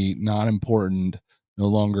about the non-important, no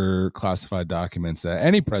longer classified documents that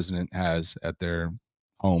any president has at their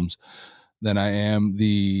homes than I am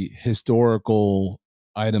the historical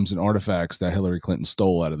items and artifacts that Hillary Clinton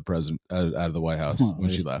stole out of the White House when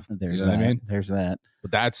she left. There's you know that. What I mean? There's that.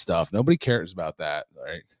 But that stuff, nobody cares about that,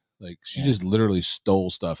 right? Like she just literally stole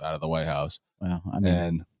stuff out of the White House. Well, I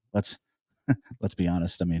mean, let's be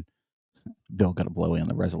honest. I mean, Bill got a blowy on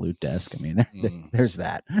the Resolute desk. I mean, there's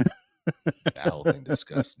that. That whole thing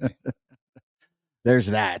disgusts me. There's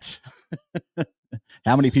that.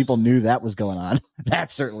 How many people knew that was going on?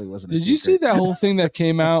 That certainly wasn't. Did you see that whole thing that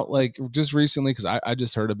came out like just recently? Because I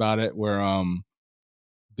just heard about it, where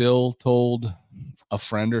Bill told a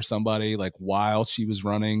friend or somebody like while she was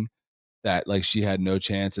running that like she had no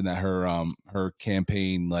chance, and that her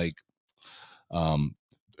campaign like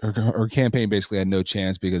her campaign basically had no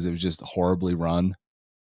chance because it was just horribly run.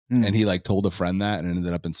 And he like told a friend that, and it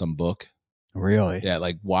ended up in some book. Really? Yeah,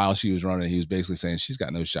 like while she was running, he was basically saying she's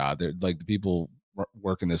got no shot. They're like the people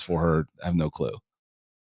working this for her have no clue.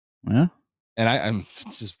 Yeah. And I'm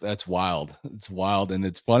just, that's wild. It's wild. And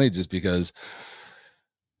it's funny just because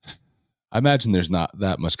I imagine there's not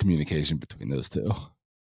that much communication between those two,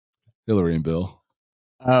 Hillary and Bill.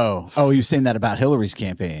 Oh, you're saying that about Hillary's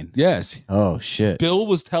campaign? Yes. Oh shit. Bill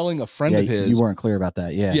was telling a friend of his. You weren't clear about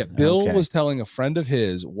that. Yeah. Yeah. Bill was telling a friend of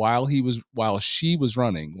his while she was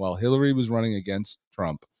running, while Hillary was running against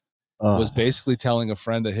Trump, was basically telling a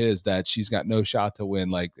friend of his that she's got no shot to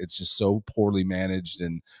win. Like it's just so poorly managed,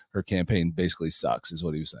 and her campaign basically sucks, is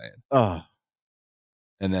what he was saying.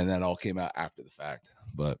 And then that all came out after the fact.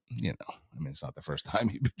 But you know, I mean, it's not the first time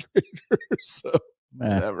he betrayed her, so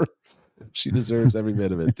whatever. She deserves every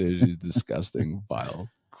bit of it, dude. She's a disgusting, vile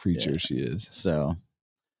creature. She is. So,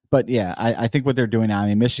 but yeah, I think what they're doing now, I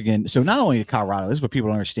mean, Michigan. So not only Colorado, this is what people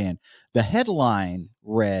don't understand. The headline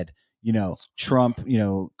read, Trump,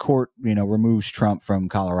 court, removes Trump from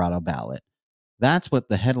Colorado ballot. That's what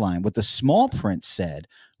the headline. What the small print said,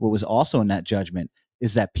 what was also in that judgment,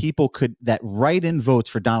 is that that write-in votes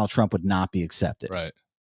for Donald Trump would not be accepted. Right.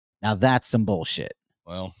 Now that's some bullshit.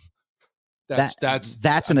 Well,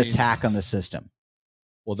 that's an attack on the system.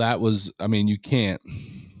 Well, that was, I mean, you can't.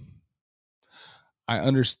 I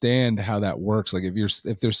understand how that works. Like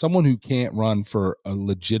if there's someone who can't run for a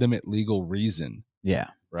legitimate legal reason, yeah,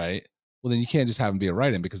 right. Well, then you can't just have them be a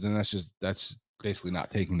write-in, because then that's basically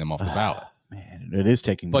not taking them off the ballot. Man, it is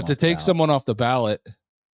taking. But to take someone off the ballot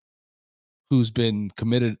who's been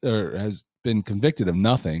committed or has been convicted of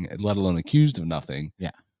nothing, let alone accused of nothing,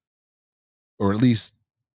 yeah, or at least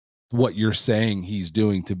what you're saying he's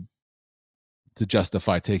doing to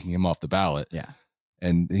justify taking him off the ballot. Yeah.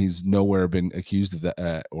 And he's nowhere been accused of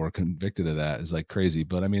that or convicted of that, is like crazy.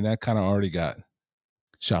 But I mean, that kind of already got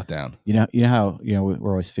shot down. You know how,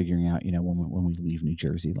 we're always figuring out, when we leave New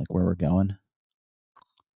Jersey, like where we're going,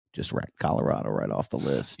 just wreck Colorado right off the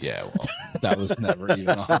list. Yeah. Well, that was never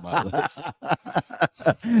even on my list.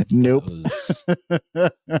 Nope.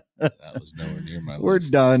 That was nowhere near my list. We're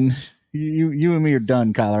done. You and me are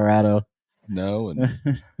done, Colorado. No, and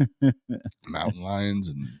mountain lions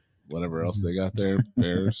and whatever else they got there,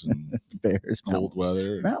 bears and cold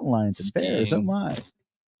weather, mountain lions and bears. Oh my! I'm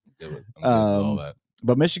good with all that.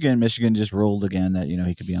 But Michigan just ruled again that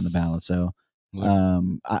he could be on the ballot. So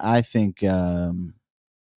I think I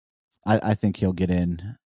think he'll get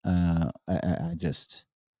in. I just,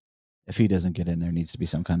 if he doesn't get in, there needs to be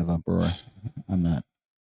some kind of uproar. I'm not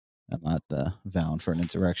vowing for an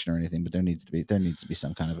insurrection or anything, but there needs to be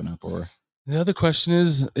some kind of an uproar. The other question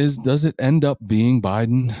is does it end up being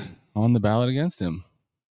Biden on the ballot against him?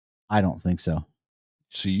 I don't think so.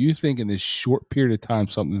 So you think in this short period of time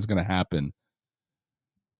something's going to happen?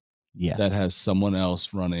 Yes. That has someone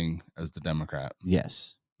else running as the Democrat?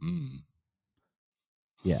 Yes.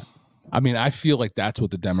 Yeah. I mean, I feel like that's what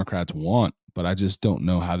the Democrats want, but I just don't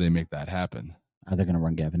know how they make that happen. Are they going to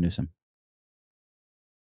run Gavin Newsom?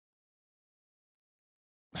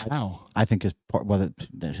 How? I think is part. Well,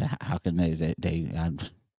 how can they?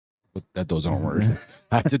 But that those aren't words.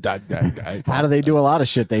 How do they do a lot of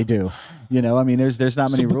shit? They do. I mean, there's not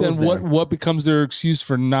many rules. Then what becomes their excuse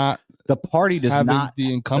for not the party does not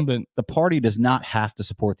the incumbent. The party does not have to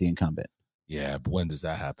support the incumbent. Yeah, but when does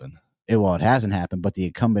that happen? Well, it hasn't happened, but the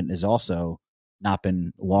incumbent has also not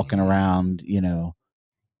been walking around,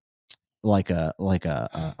 like a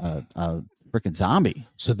freaking zombie.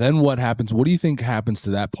 So then what happens? What do you think happens to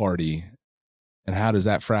that party? And how does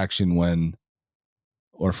that fracture when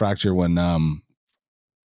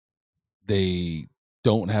they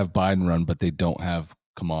don't have Biden run, but they don't have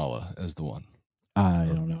Kamala as the one? I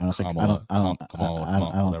don't know.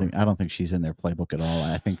 I don't think she's in their playbook at all.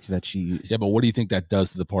 I think that Yeah, but what do you think that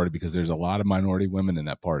does to the party? Because there's a lot of minority women in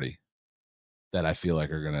that party that I feel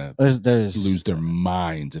like are gonna lose their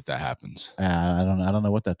minds if that happens. I don't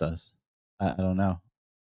know what that does. I don't know.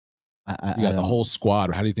 You got the whole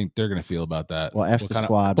squad. How do you think they're going to feel about that? Well, F the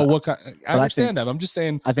squad. But what kind? I understand that. I'm just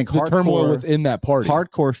saying. I think the turmoil within that party.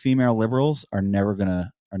 Hardcore female liberals are never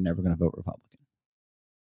gonna vote Republican.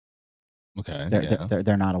 Okay,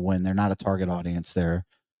 they're not a win. They're not a target audience. They're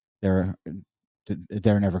never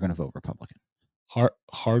going to vote Republican.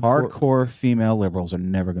 Hardcore female liberals are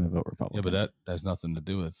never going to vote Republican. Yeah, but that has nothing to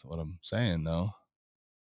do with what I'm saying, though.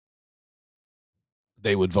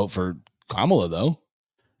 They would vote for Kamala, though.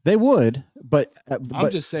 They would, but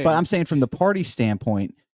I'm just saying. But I'm saying from the party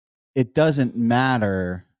standpoint, it doesn't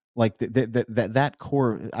matter. Like that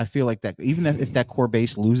core, I feel like that even if that core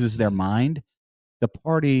base loses their mind, the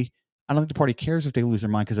party. I don't think the party cares if they lose their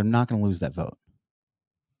mind because they're not going to lose that vote.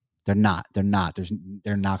 They're not. They're not going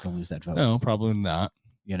to lose that vote. No, probably not.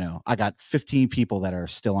 I got 15 people that are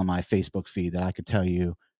still on my Facebook feed that I could tell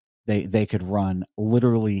you they could run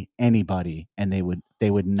literally anybody and they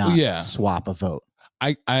would not swap a vote.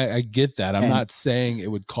 I get that. I'm not saying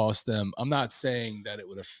it would cost them. I'm not saying that it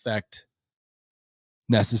would affect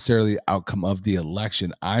necessarily the outcome of the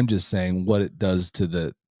election. I'm just saying what it does to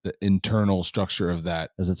the internal structure of that.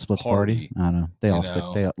 Does it split party? I don't know. They all stick.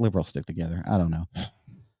 Liberals stick together. I don't know.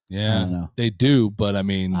 Yeah, I don't know. They do, but I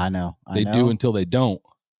mean, I know they do until they don't.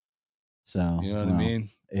 So you know what I mean?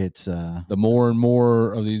 It's the more and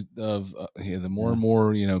more of these the more and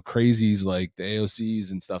more crazies like the AOCs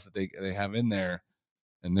and stuff that they have in there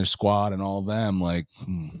and their squad and all of them. Like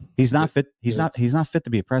he's not fit. He's not fit to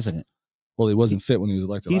be a president. Well, he wasn't fit when he was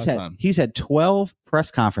elected last time. He's had 12 press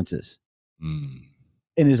conferences.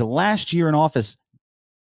 In his last year in office,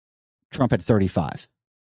 Trump had 35.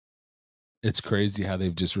 It's crazy how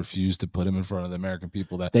they've just refused to put him in front of the American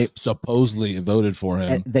people that they supposedly voted for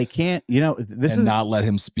him. They can't, not let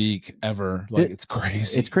him speak ever. Like it's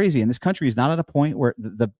crazy. It's crazy. And this country is not at a point where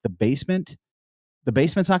the basement's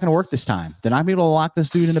not going to work this time. They're not going to be able to lock this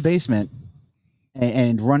dude in the basement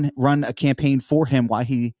and run a campaign for him while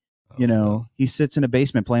he he sits in a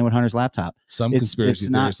basement playing with Hunter's laptop. Some conspiracy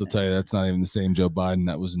theorists will tell you that's not even the same Joe Biden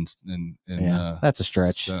that was in that's a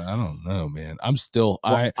stretch. I don't know, man.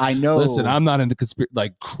 I know. Listen, I'm not into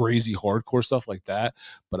like crazy hardcore stuff like that,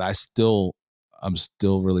 but I'm still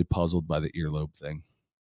really puzzled by the earlobe thing.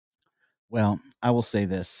 Well, I will say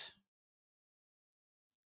this.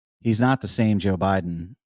 He's not the same Joe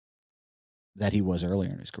Biden that he was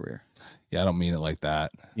earlier in his career. Yeah, I don't mean it like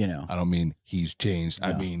that. I don't mean he's changed. No,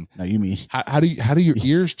 I mean, no, you mean how do your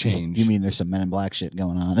ears change? You mean there's some Men in Black shit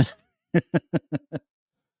going on? I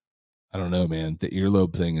don't know, man. The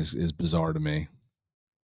earlobe thing is bizarre to me.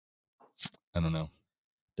 I don't know.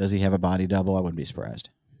 Does he have a body double? I wouldn't be surprised.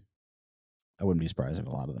 I wouldn't be surprised if a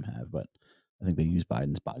lot of them have, but I think they use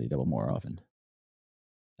Biden's body double more often.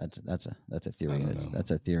 That's a theory.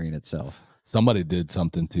 That's a theory in itself. Somebody did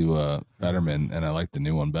something to Fetterman, and I like the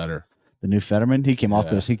new one better. The new Fetterman, he came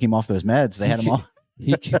off those meds. They had him all.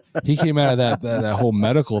 he came out of that whole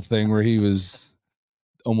medical thing where he was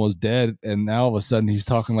almost dead, and now all of a sudden he's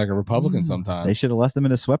talking like a Republican. Sometimes they should have left him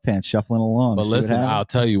in his sweatpants shuffling along. But listen, I'll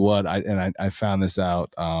tell you what. I found this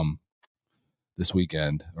out this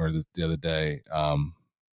weekend or the other day,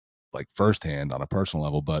 like firsthand on a personal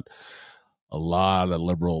level. But a lot of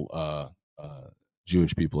liberal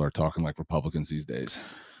Jewish people are talking like Republicans these days.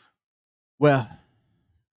 Well,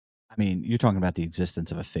 I mean, you're talking about the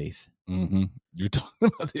existence of a faith. Mm-hmm. You're talking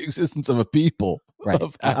about the existence of a people, right?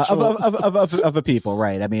 Of a people,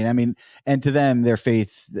 right? I mean, and to them, their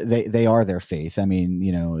faith, they are their faith. I mean,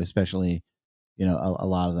 especially, a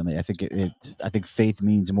lot of them. I think faith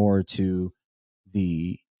means more to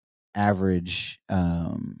the average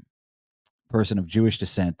person of Jewish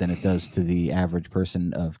descent than it does to the average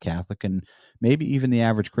person of Catholic and maybe even the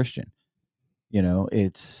average Christian.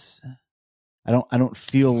 It's. I don't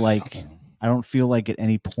feel like at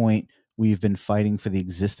any point we've been fighting for the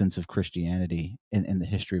existence of Christianity in the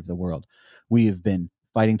history of the world. We have been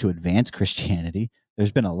fighting to advance Christianity.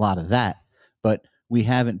 There's been a lot of that, but we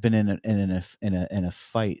haven't been in a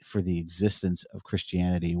fight for the existence of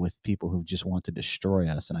Christianity with people who just want to destroy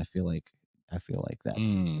us. And I feel like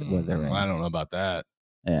that's where they're in. I don't know about that.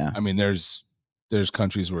 Yeah. I mean, there's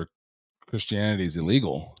countries where Christianity is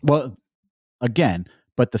illegal. Well, again,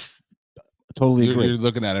 but totally agree. You're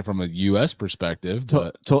looking at it from a U.S. perspective,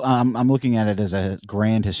 but I'm looking at it as a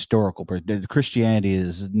grand historical. Christianity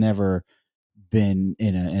has never been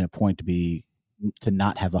in a point to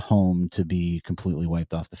not have a home, to be completely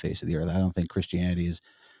wiped off the face of the earth. I don't think Christianity has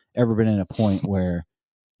ever been in a point where,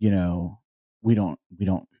 we don't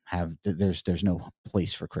have, there's no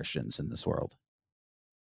place for Christians in this world.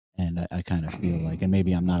 And I kind of feel like, and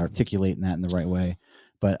maybe I'm not articulating that in the right way,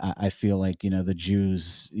 but I feel like, the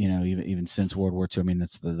Jews, even since World War II, I mean,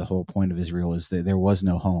 that's the whole point of Israel, is that there was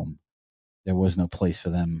no home. There was no place for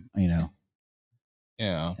them,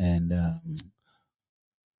 Yeah. And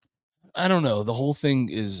I don't know. The whole thing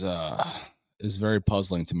is very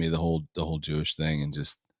puzzling to me, the whole Jewish thing, and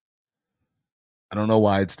just, I don't know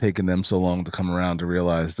why it's taken them so long to come around to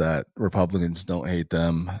realize that Republicans don't hate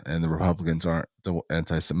them and the Republicans aren't the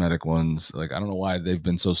anti-Semitic ones. Like, I don't know why they've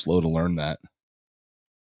been so slow to learn that.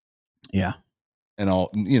 Yeah. And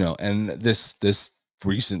and this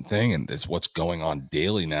recent thing, and this what's going on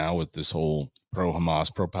daily now with this whole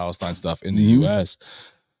pro-Hamas, pro-Palestine stuff in the U.S.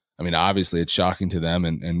 I mean, obviously it's shocking to them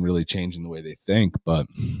and really changing the way they think, but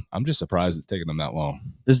I'm just surprised it's taken them that long.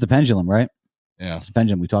 This is the pendulum, right? Yeah. It's the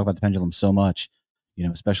pendulum. We talk about the pendulum so much,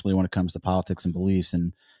 especially when it comes to politics and beliefs,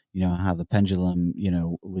 and, how the pendulum,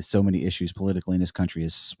 with so many issues politically in this country,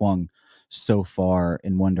 has swung so far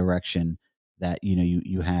in one direction that,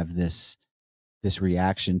 you have this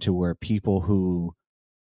reaction to where people who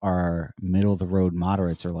are middle of the road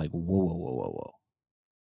moderates are like, whoa.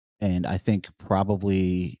 And I think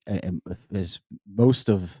probably as most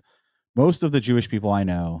of the Jewish people I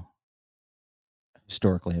know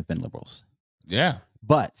historically have been liberals. Yeah.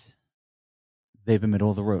 But they've been middle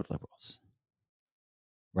of the road liberals.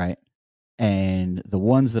 Right. And the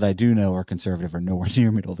ones that I do know are conservative are nowhere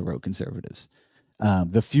near middle of the road conservatives.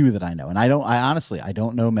 The few that I know, and I honestly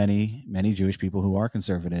don't know many Jewish people who are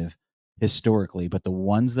conservative historically, but the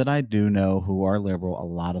ones that I do know who are liberal, a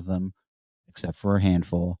lot of them, except for a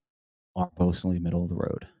handful, are mostly middle of the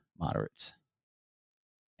road moderates.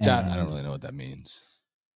 John, I don't really know what that means.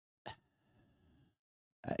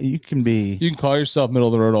 You can call yourself middle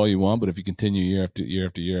of the road all you want, but if you continue year after year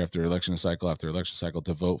after year after election cycle after election cycle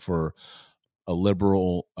to vote for a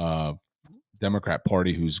liberal Democrat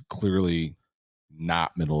Party who's clearly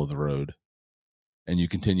not middle of the road, and you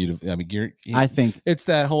continue to, I mean, I think it's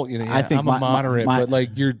that whole, I think I'm a moderate, but like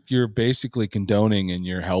you're basically condoning and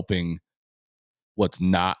you're helping what's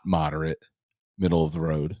not moderate, middle of the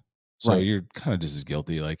road. So right. You're kind of just as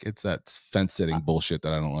guilty. Like, it's that fence sitting bullshit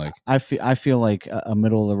that I don't like. I feel like a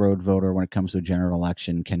middle of the road voter, when it comes to a general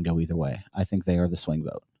election, can go either way. I think they are the swing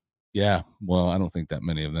vote. Yeah. Well, I don't think that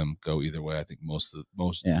many of them go either way. I think most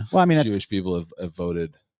yeah. Well, I mean, Jewish people have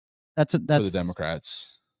voted for the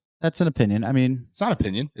Democrats. That's an opinion. I mean, it's not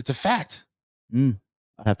opinion. It's a fact.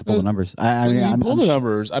 I'd have to pull the numbers. Pull the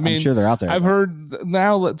numbers. I mean, I'm sure they're out there. I've heard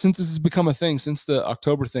now, since this has become a thing, since the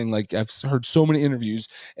October thing, like I've heard so many interviews,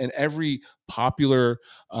 and every popular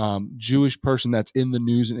Jewish person that's in the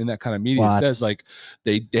news and in that kind of media says like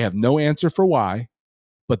they have no answer for why,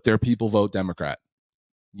 but their people vote Democrat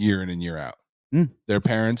year in and year out. Their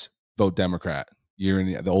parents vote Democrat year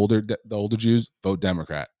in. The older Jews vote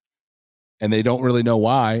Democrat. And they don't really know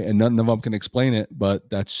why, and none of them can explain it, but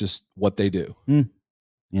that's just what they do.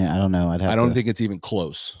 Yeah, I don't know. I don't think it's even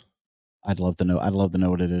close. I'd love to know. I'd love to know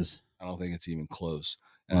what it is. I don't think it's even close.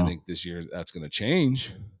 And I think this year that's going to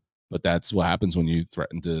change. But that's what happens when you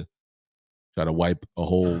threaten to try to wipe a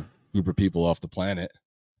whole group of people off the planet.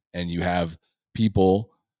 And you have people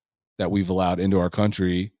that we've allowed into our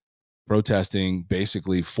country protesting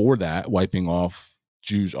basically for that, wiping off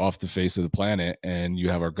Jews off the face of the planet, and you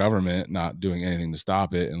have our government not doing anything to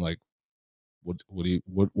stop it. And like,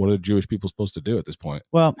 what are Jewish people supposed to do at this point?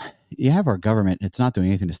 Well, you have our government. It's not doing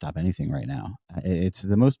anything to stop anything right now. It's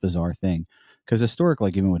the most bizarre thing, because historically,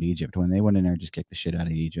 like even with Egypt, when they went in there and just kicked the shit out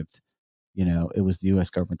of Egypt, it was the U.S.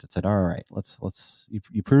 government that said, all right,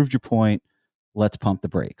 you proved your point. Let's pump the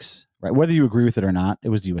brakes, right? Whether you agree with it or not, it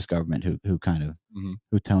was the U.S. government who kind of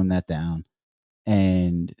who toned that down.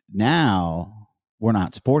 And now we're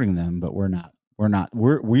not supporting them, but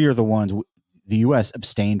we are the ones. The U.S.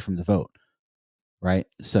 abstained from the vote, right?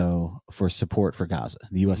 So for support for Gaza,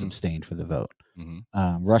 the U.S. abstained for the vote.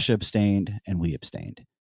 Russia abstained, and we abstained.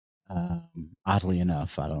 Oddly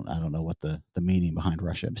enough, I don't know what the meaning behind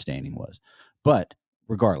Russia abstaining was, but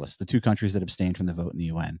regardless, the two countries that abstained from the vote in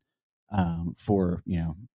the UN, for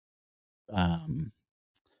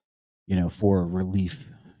for relief,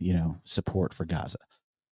 support for Gaza.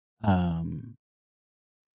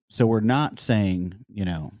 So we're not saying,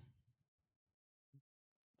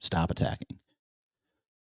 stop attacking,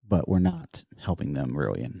 but we're not helping them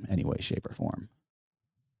really in any way, shape, or form.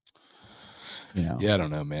 Yeah, I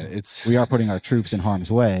don't know, man. We are putting our troops in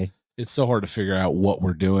harm's way. It's so hard to figure out what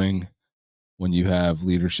we're doing when you have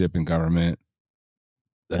leadership in government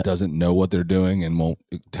that doesn't know what they're doing and won't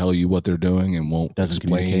tell you what they're doing and won't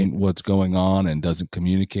explain what's going on and doesn't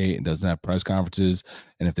communicate and doesn't have press conferences.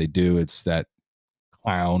 And if they do, it's that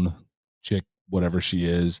clown chick, whatever she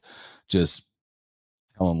is, just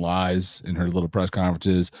telling lies in her little press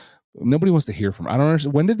conferences. Nobody wants to hear from her. I don't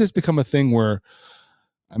understand. When did this become a thing where,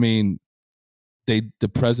 I mean, the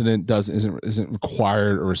president isn't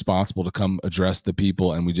required or responsible to come address the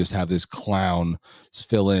people, and we just have this clown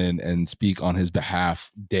fill in and speak on his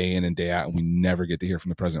behalf day in and day out, and we never get to hear from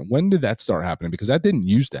the president? When did that start happening? Because that didn't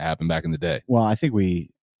used to happen back in the day. Well, I think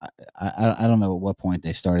I don't know at what point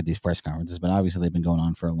they started these press conferences, but obviously they've been going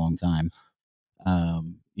on for a long time.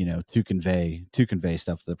 To convey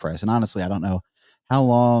stuff to the press. And honestly, I don't know how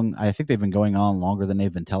long. I think they've been going on longer than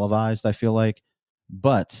they've been televised, I feel like.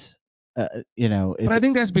 But but I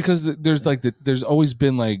think that's because there's always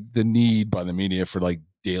been like the need by the media for like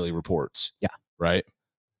daily reports. Yeah. Right.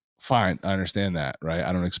 Fine. I understand that. Right.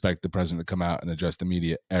 I don't expect the president to come out and address the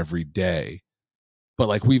media every day. But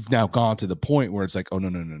like we've now gone to the point where it's like, oh, no.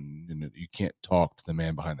 You can't talk to the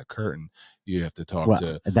man behind the curtain. You have to talk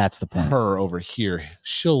to that's the point. Her over here.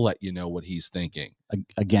 She'll let you know what he's thinking.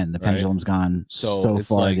 Again, the pendulum's gone so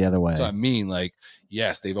far the other way. So I mean, like,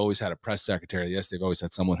 yes, they've always had a press secretary. Yes, they've always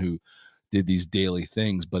had someone who did these daily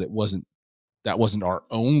things, but that wasn't our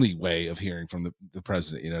only way of hearing from the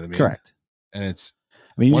president. You know what I mean? Correct. And it's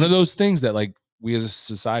one of those things that like we as a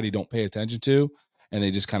society don't pay attention to. And they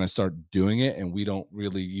just kind of start doing it, and we don't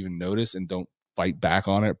really even notice and don't fight back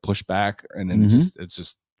on it, push back, and then it's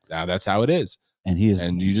just now that's how it is. And you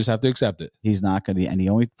just have to accept it. He's not going to. And the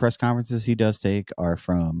only press conferences he does take are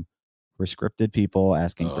from prescripted people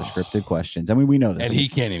asking prescripted questions. I mean, we know this, and he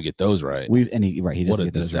can't even get those right. He doesn't. What a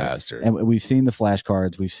get disaster! Right. And we've seen the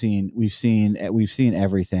flashcards. We've seen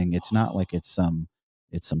everything. It's not like it's some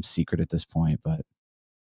secret at this point. But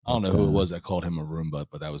I don't know who it was that called him a Roomba,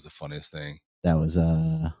 but that was the funniest thing. That was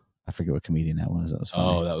I forget what comedian that was. That was funny.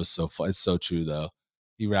 Oh, that was so fun. It's so true though.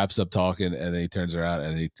 He wraps up talking and then he turns around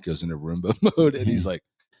and he goes into Roomba mode and he's like,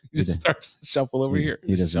 he just starts shuffle over here.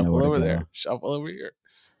 He doesn't shuffle know where over to there. go. Shuffle over here.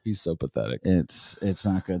 He's so pathetic. It's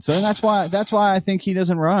not good. So that's why I think he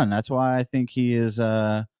doesn't run. That's why I think he is.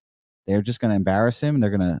 They're just going to embarrass him.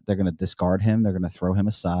 They're gonna discard him. They're gonna throw him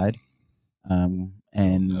aside. And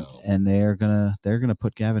they're gonna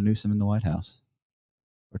put Gavin Newsom in the White House,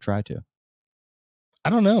 or try to. I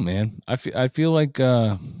don't know, man. I feel like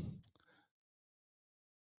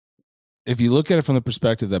if you look at it from the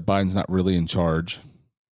perspective that Biden's not really in charge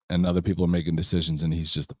and other people are making decisions and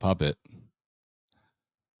he's just a puppet,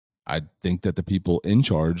 I think that the people in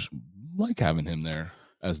charge like having him there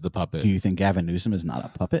as the puppet. Do you think Gavin Newsom is not a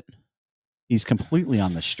puppet? He's completely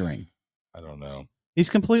on the string. I don't know. He's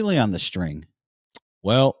completely on the string.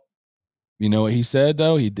 Well, you know what he said,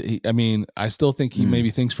 though? I mean, I still think he maybe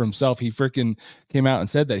thinks for himself. He freaking came out and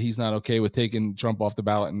said that he's not okay with taking Trump off the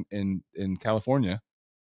ballot in California.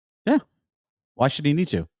 Yeah. Why should he need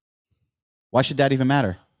to? Why should that even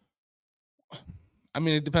matter? I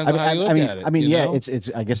mean, it depends on how you look at it. I mean, yeah, it's.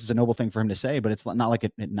 I guess it's a noble thing for him to say, but it's not like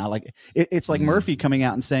it's like Murphy coming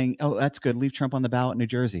out and saying, "Oh, that's good. Leave Trump on the ballot in New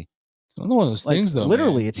Jersey." It's not one of those things, though.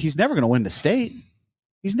 Literally, he's never going to win the state.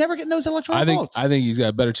 He's never getting those electoral votes. I think he's got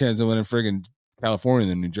a better chance of winning friggin' California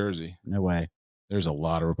than New Jersey. No way. There's a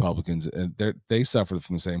lot of Republicans, and they suffered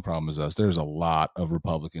from the same problem as us. There's a lot of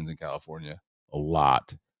Republicans in California. A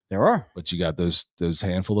lot. There are. But you got those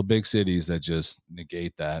handful of big cities that just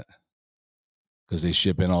negate that because they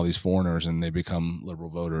ship in all these foreigners and they become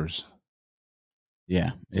liberal voters.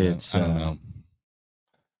 Yeah, it's. I don't know.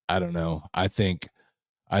 I don't know. I think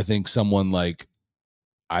someone like.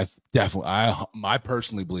 I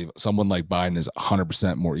personally believe someone like Biden is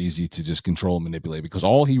 100% more easy to just control and manipulate, because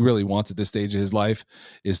all he really wants at this stage of his life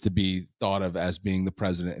is to be thought of as being the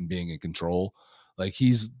president and being in control. Like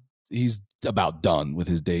he's about done with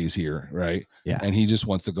his days here, right? Yeah. And he just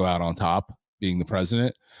wants to go out on top being the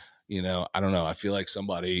president. You know, I don't know. I feel like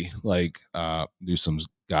somebody like Newsom's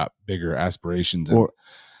got bigger aspirations.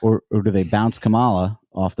 Or do they bounce Kamala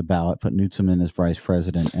off the ballot, put Newsom in as vice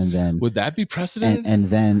president, and then would that be precedent? And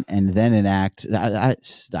then enact? I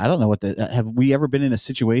don't know what have we ever been in a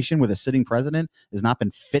situation where the sitting president has not been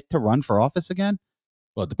fit to run for office again?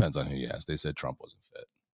 Well, it depends on who you ask. They said Trump wasn't fit.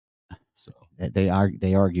 So they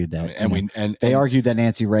argued that, I mean, and they argued that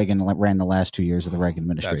Nancy Reagan ran the last 2 years of the Reagan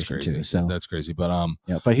administration too. So that's crazy. But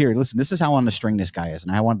yeah. But here, listen, this is how on the string this guy is,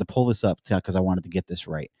 and I wanted to pull this up because I wanted to get this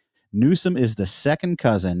right. Newsom is the second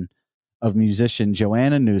cousin of musician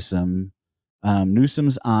Joanna Newsom.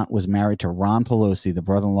 Newsom's aunt was married to Ron Pelosi, the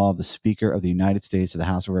brother-in-law of the Speaker of the United States of the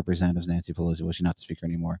House of Representatives, Nancy Pelosi. Well, she's not the Speaker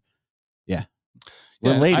anymore. Yeah.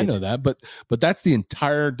 Related. I know that, but that's the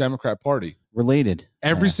entire Democrat Party. Related.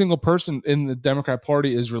 Every single person in the Democrat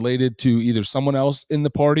Party is related to either someone else in the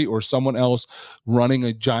party or someone else running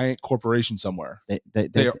a giant corporation somewhere.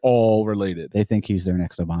 They are all related. They think he's their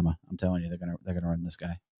next Obama. I'm telling you, they're gonna run this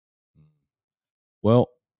guy. Well,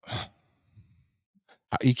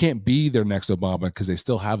 he can't be their next Obama because they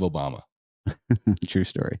still have Obama. True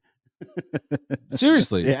story.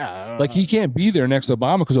 Seriously. Yeah. Like he can't be their next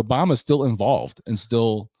Obama because Obama's still involved and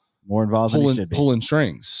still more involved than he should be. Pulling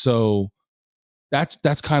strings. So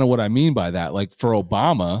that's kind of what I mean by that. Like for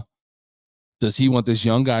Obama, does he want this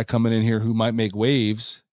young guy coming in here who might make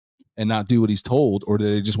waves and not do what he's told, or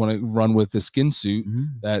do they just want to run with the skin suit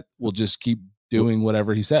that will just keep doing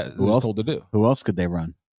whatever he says he's told to do? Who else could they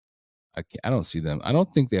run? I don't see them. I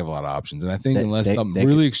don't think they have a lot of options, and I think unless something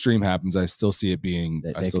really extreme happens, I still see it being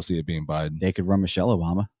Biden. They could run Michelle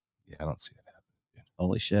Obama. Yeah, I don't see it happening.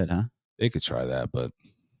 Holy shit, huh? They could try that, but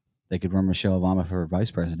they could run Michelle Obama for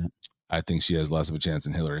vice president. I think she has less of a chance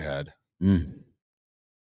than Hillary had.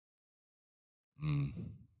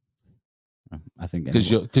 I think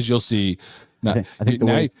because you'll see. I think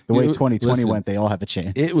the way 2020 went, they all have a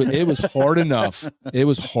chance. It was hard enough. It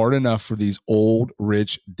was hard enough for these old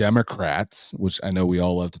rich Democrats, which I know we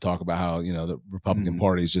all love to talk about how the Republican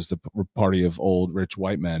Party is just a party of old rich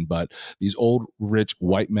white men, but these old rich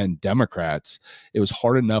white men Democrats, it was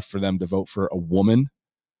hard enough for them to vote for a woman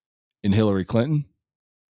in Hillary Clinton,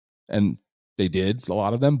 and they did, a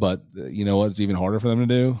lot of them. But you know what? It's even harder for them to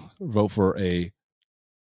do: vote for a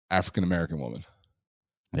African American woman.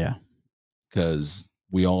 Yeah. Because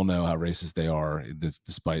we all know how racist they are,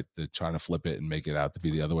 despite the trying to flip it and make it out to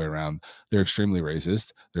be the other way around. They're extremely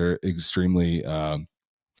racist. They're extremely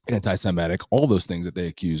anti-Semitic. All those things that they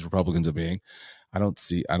accuse Republicans of being. I don't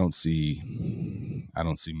see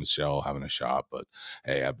Michelle having a shot. But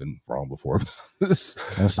hey, I've been wrong before. I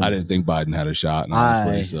didn't think Biden had a shot.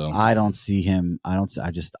 Honestly, I don't see him. I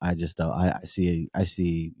see.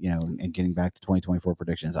 And getting back to 2024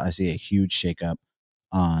 predictions, I see a huge shakeup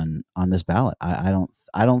on this ballot. I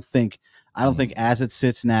don't think as it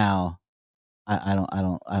sits now, I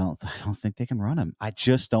don't think they can run him. I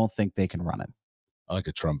just don't think they can run him. I like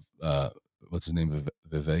a Trump. What's his name?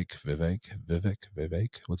 Vivek.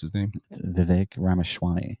 What's his name? Vivek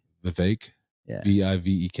Ramaswamy. Vivek. Yeah.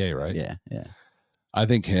 Vivek. Right. Yeah. Yeah. I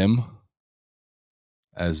think him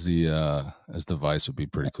as the vice would be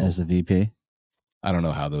pretty cool. As the VP. I don't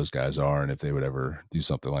know how those guys are and if they would ever do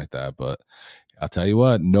something like that, but I'll tell you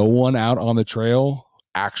what, no one out on the trail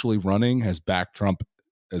actually running has backed Trump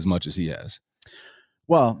as much as he has.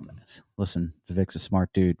 Well, listen, Vivek's a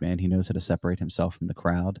smart dude, man. He knows how to separate himself from the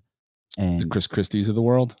crowd. And the Chris Christie's of the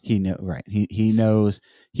world. He knows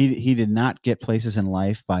he did not get places in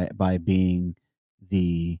life by being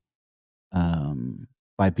the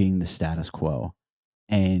status quo.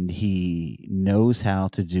 And he knows how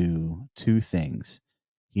to do two things.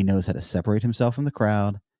 He knows how to separate himself from the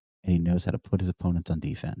crowd, and he knows how to put his opponents on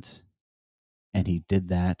defense. And he did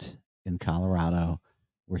that in Colorado,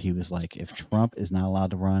 where he was like, if Trump is not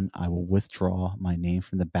allowed to run, I will withdraw my name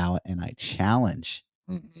from the ballot, and I challenge.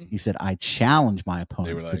 He said, I challenge my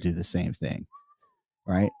opponents to do the same thing.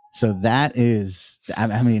 Right? So that is,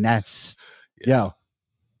 I mean, that's,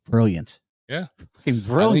 brilliant. Yeah. Brilliant.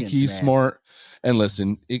 I think he's smart. And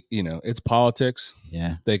listen, it's politics.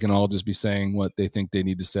 Yeah. They can all just be saying what they think they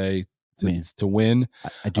need to say to win.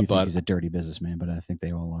 I do think he's a dirty businessman, but I think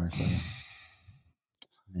they all are. So,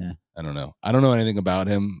 yeah. I don't know. I don't know anything about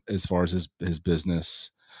him as far as his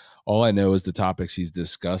business. All I know is the topics he's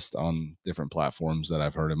discussed on different platforms that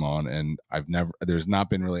I've heard him on. And there's not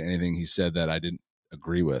been really anything he said that I didn't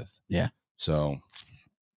agree with. Yeah. So,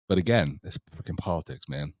 but again, it's freaking politics,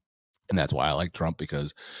 man. And that's why I like Trump,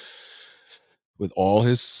 because with all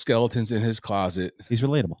his skeletons in his closet, he's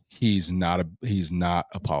relatable. He's not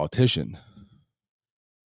a politician.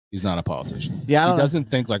 He's not a politician. Yeah, he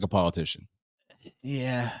doesn't think like a politician.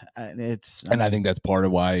 Yeah, and I think that's part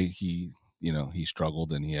of why he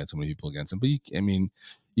struggled and he had so many people against him. But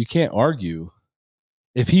you can't argue.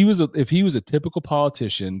 If he was a typical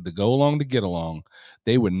politician, to go along to get along,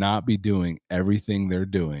 they would not be doing everything they're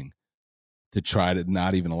doing to try to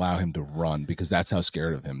not even allow him to run because that's how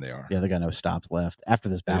scared of him they are. Yeah, they got no stops left after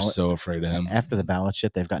this ballot. They're so afraid of him. After the ballot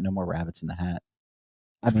shit, they've got no more rabbits in the hat.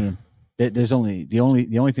 I mean, there's only the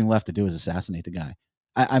only thing left to do is assassinate the guy.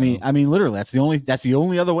 I mean, literally, that's the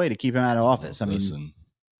only other way to keep him out of office. Listen,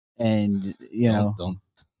 and you know, don't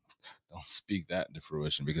speak that into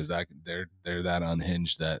fruition because they're that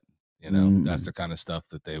unhinged that that's the kind of stuff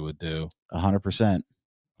that they would do. 100%.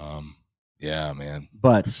 Yeah, man.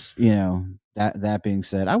 But that being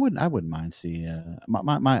said, I wouldn't mind seeing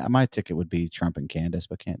my ticket would be Trump and Candace,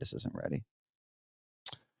 but Candace isn't ready.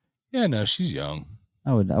 Yeah, no, she's young.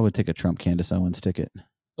 I would take a Trump Candace Owens ticket.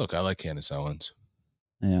 Look, I like Candace Owens.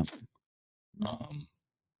 Yeah.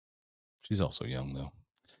 She's also young though.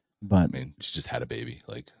 But I mean, she just had a baby.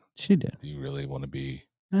 Like she did. Do you really want to be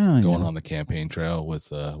going on the campaign trail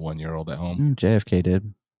with a 1-year-old at home? JFK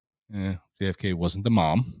did. Yeah, JFK wasn't the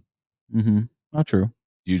mom. Not true.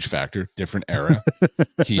 Huge factor, different era.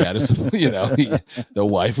 He had the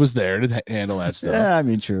wife was there to handle that stuff. Yeah, I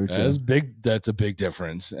mean, true. That's big. That's a big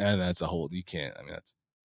difference, and that's a whole. You can't. I mean,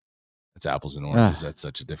 that's apples and oranges. That's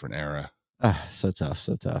such a different era. So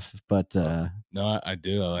tough. But no, I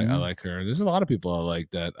do. I like her. There's a lot of people I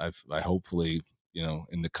like that. I hopefully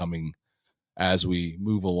in the coming as we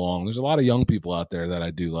move along. There's a lot of young people out there that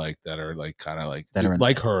I do like that are like kind of like that are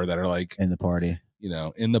like her that are like in the party.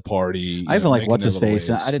 In the party. I even like what's his face.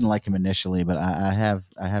 I didn't like him initially, but I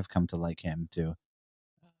have come to like him too.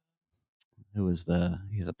 He's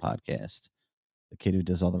a podcast. The kid who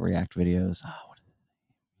does all the React videos.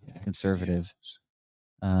 Conservative.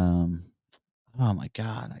 Oh my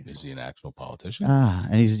God! Is he an actual politician?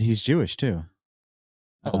 And he's Jewish too.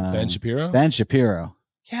 Ben Shapiro. Ben Shapiro.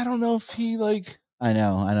 Yeah, I don't know if he like. I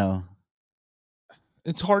know.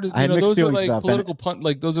 It's hard to. Those are like political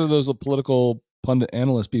like those are those political pundit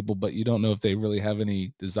analyst people, but you don't know if they really have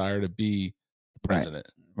any desire to be the president.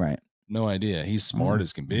 Right. No idea. He's smart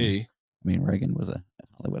as can be. I mean, Reagan was a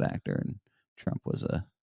Hollywood actor, and Trump was a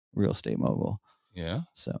real estate mogul. Yeah.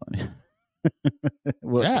 So. I mean,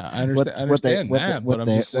 I understand that, but I'm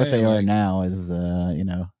just saying what they are now is,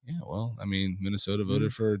 Yeah, well, I mean, Minnesota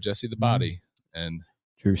voted for Jesse the Body, and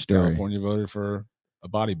true story. California voted for a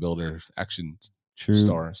bodybuilder action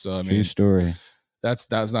star. So I mean, true story. That's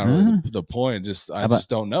not really the point. I just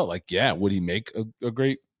don't know. Like, would he make a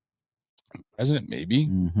great president? Maybe.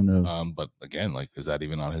 Who knows? But again, like, is that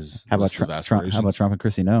even on his list of aspirations? How about Trump and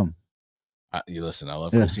Chrissy Noem? You listen. I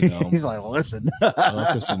love Chrissy Noem. He's like, listen. I love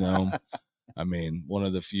Chrissy Noem. I mean, one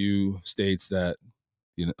of the few states that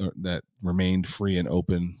that remained free and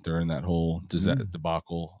open during that whole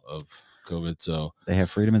debacle of COVID. So they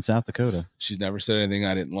have freedom in South Dakota. She's never said anything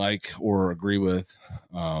I didn't like or agree with.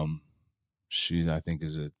 She, I think,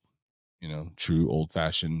 is a true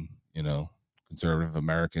old-fashioned conservative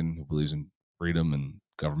American who believes in freedom and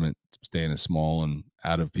government staying as small and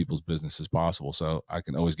out of people's business as possible. So I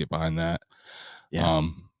can always get behind that. Yeah.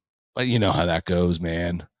 But you know how that goes,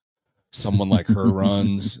 man. Someone like her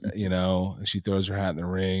runs, she throws her hat in the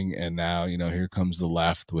ring, and now, here comes the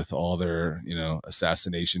left with all their,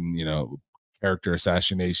 assassination, character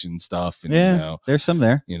assassination stuff. And, there's some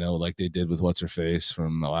there, like they did with what's her face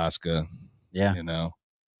from Alaska. Yeah.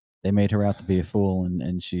 They made her out to be a fool,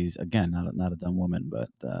 and she's, again, not a dumb woman, but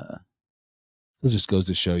it just goes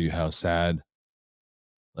to show you how sad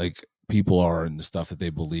like people are and the stuff that they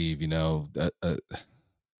believe,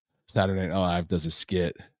 Saturday Night Live does a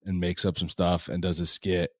skit and makes up some stuff and does a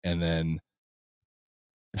skit, and then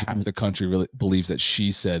half the country really believes that she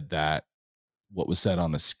said that what was said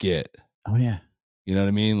on the skit. Oh yeah. You know what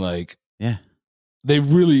I mean? Like, yeah. They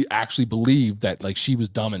really actually believe that like she was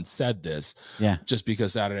dumb and said this. Yeah. Just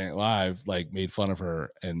because Saturday Night Live like made fun of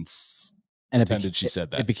her and pretended she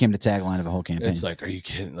said that. It became the tagline of the whole campaign. It's like, are you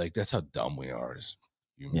kidding? Like, that's how dumb we are as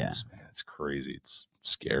humans, man. It's crazy. It's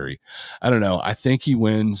scary. I don't know. I think he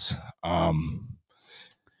wins.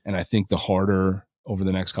 And I think the harder over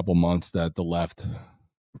the next couple months that the left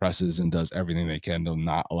presses and does everything they can to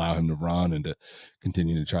not allow him to run and to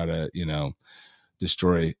continue to try to,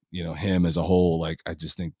 destroy, him as a whole. Like, I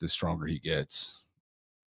just think the stronger he gets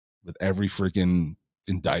with every freaking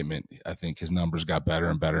indictment. I think his numbers got better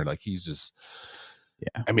and better. Like, he's just,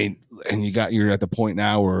 I mean, and you're at the point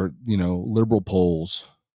now where, liberal polls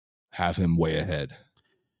have him way ahead.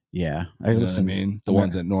 Yeah. I mean, the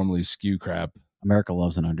ones that normally skew crap. America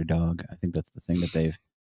loves an underdog. I think that's the thing that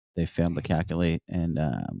they've failed to calculate. And,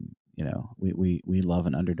 we love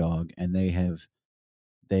an underdog, and they have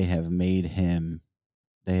made him,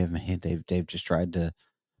 they've just tried to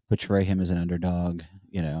portray him as an underdog,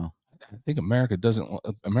 I think America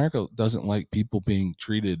doesn't like people being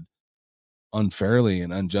treated unfairly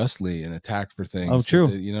and unjustly and attacked for things. Oh, true.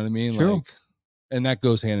 You know what I mean? True. Like, and that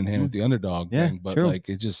goes hand in hand with the underdog thing. But true. like,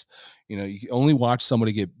 it just, you only watch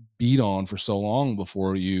somebody get beat on for so long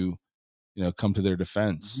before you come to their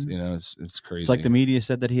defense. It's crazy. It's like the media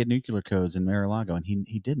said that he had nuclear codes in Mar-a-Lago, and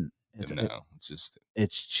he didn't. It's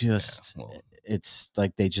just it's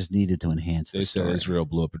like they just needed to enhance. They said Israel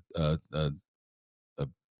blew up a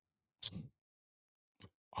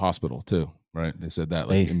hospital too, right? They said that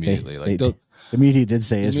immediately. The media did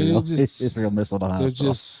say Israel missile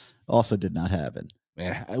hospital. Also did not happen.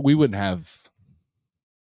 Man, we wouldn't have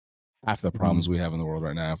half the problems we have in the world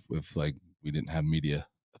right now if like we didn't have media.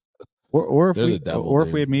 Or if we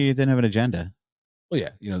had media didn't have an agenda. Well,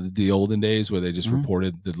 yeah, the olden days where they just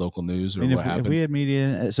reported the local news or what happened. If we had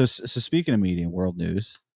media, so speaking of media, world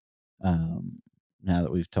news. Now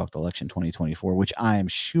that we've talked election 2024, which I am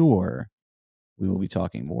sure we will be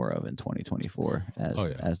talking more of in 2024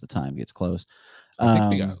 as the time gets close. I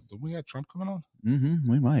think we got Trump coming on.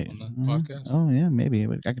 We might on the podcast. Oh yeah, maybe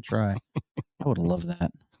I could try. I would love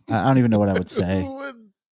that. I don't even know what I would say.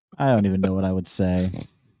 I don't even know what I would say.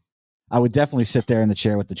 I would definitely sit there in the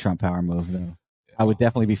chair with the Trump power move, though. Yeah. I would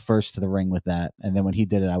definitely be first to the ring with that. And then when he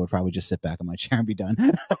did it, I would probably just sit back in my chair and be done.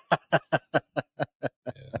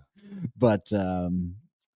 But a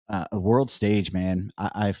world stage, man,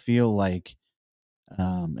 I feel like,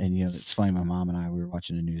 and it's funny. My mom and I, we were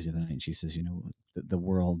watching the news the other night, and she says, the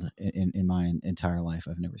world in my entire life,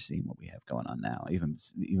 I've never seen what we have going on now. Even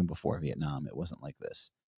before Vietnam, it wasn't like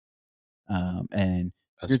this. And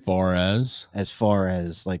as far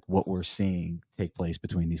as like what we're seeing take place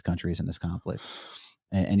between these countries in this conflict,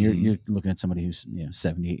 and you're looking at somebody who's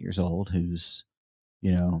 78 years old, who's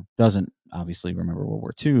doesn't obviously remember World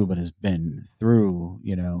War II, but has been through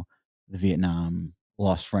the Vietnam,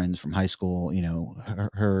 lost friends from high school.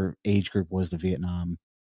 Her age group was the Vietnam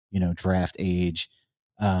draft age,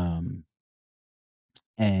 and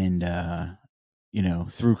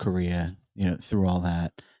through Korea, through all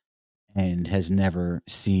that, and has never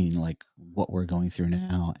seen like what we're going through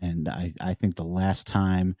now. And I think the last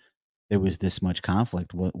time there was this much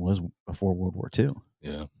conflict was before World War II.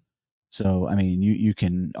 Yeah. So, I mean, you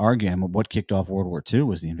can argue what kicked off World War II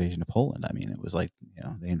was the invasion of Poland. I mean, it was like,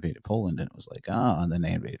 they invaded Poland and it was like, and then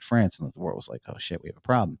they invaded France and the world was like, oh shit, we have a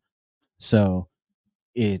problem. So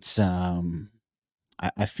it's, I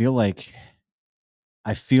feel like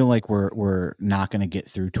we're not going to get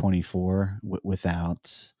through 24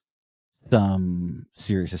 without some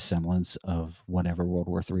serious semblance of whatever World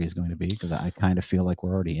War III is going to be, because I kind of feel like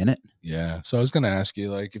we're already in it. Yeah. So I was going to ask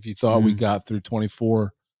you, like, if you thought we got through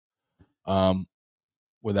 24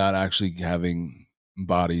 without actually having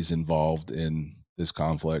bodies involved in this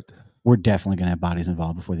conflict. We're definitely going to have bodies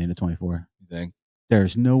involved before the end of 24. You think?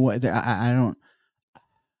 There's no way. I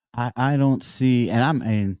don't see,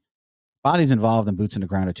 and bodies involved and boots on the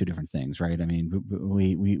ground are two different things, right? I mean,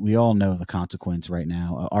 we all know the consequence right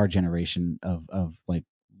now, our generation of like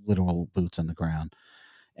literal boots on the ground.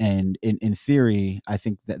 And in theory, I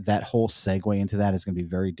think that whole segue into that is going to be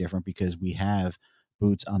very different, because we have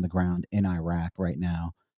boots on the ground in Iraq right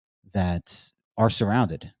now that are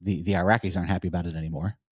surrounded. The Iraqis aren't happy about it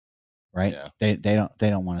anymore, right? Yeah. They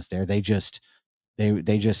don't want us there. They just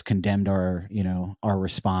condemned our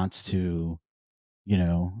response to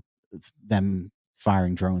them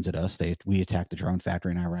firing drones at us. We attacked the drone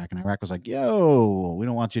factory in Iraq, and Iraq was like, yo, we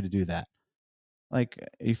don't want you to do that. Like,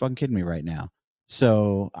 are you fucking kidding me right now?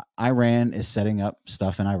 So Iran is setting up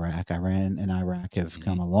stuff in Iraq. Iran and Iraq have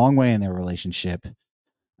come a long way in their relationship,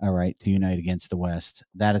 all right, to unite against the West.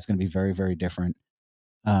 That is going to be very, very different.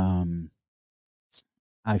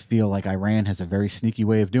 I feel like Iran has a very sneaky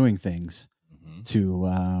way of doing things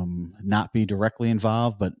to not be directly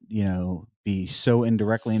involved, but be so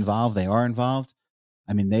indirectly involved they are involved.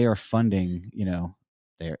 I mean, they are funding,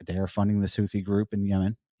 they are funding this Houthi group in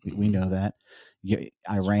Yemen. We know that.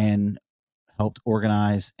 Iran helped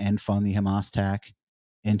organize and fund the Hamas attack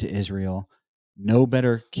into Israel. No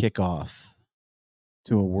better kickoff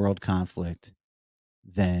to a world conflict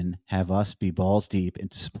than have us be balls deep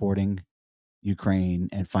into supporting Ukraine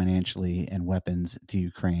and financially and weapons to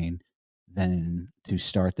Ukraine than to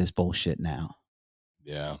start this bullshit now.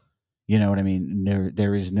 Yeah. You know what I mean?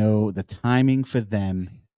 There is the timing for them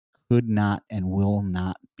could not and will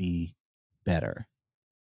not be better.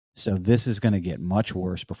 So this is going to get much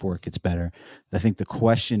worse before it gets better. I think the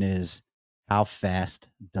question is, how fast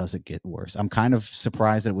does it get worse? I'm kind of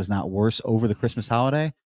surprised that it was not worse over the Christmas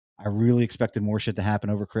holiday. I really expected more shit to happen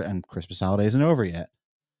over, and Christmas holiday isn't over yet.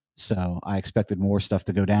 So I expected more stuff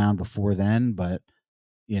to go down before then. But,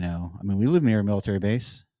 I mean, we live near a military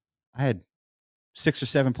base. I had 6 or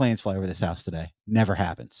 7 planes fly over this house today. Never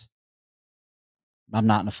happens. I'm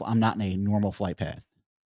not in a normal flight path.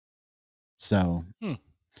 So, you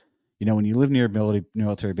know, when you live near a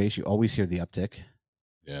military base, you always hear the uptick.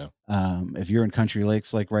 Yeah. If you're in country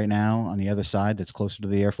lakes like right now on the other side, that's closer to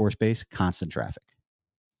the Air Force Base, constant traffic.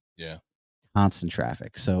 Yeah. Constant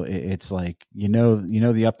traffic. So it's like, you know,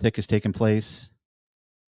 the uptick is taking place.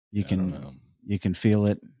 You can feel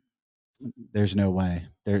it. There's no way.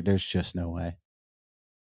 There's just no way.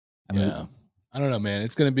 I mean, I don't know, man.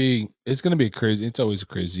 It's gonna be crazy. It's always a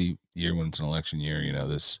crazy year when it's an election year. You know,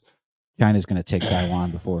 this China's gonna take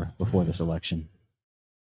Taiwan before this election.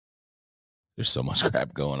 There's so much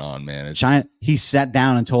crap going on, man. It's China. He sat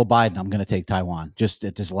down and told Biden, "I'm gonna take Taiwan." Just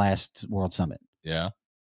at this last World Summit. Yeah.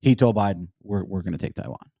 He told Biden, "We're gonna take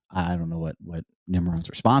Taiwan." I don't know what Nimrod's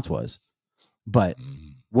response was, but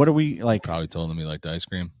what are we like? He probably told him he liked ice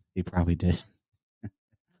cream. He probably did.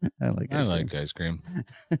 I like ice cream.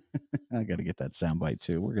 I got to get that soundbite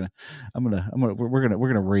too. We're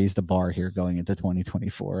gonna raise the bar here going into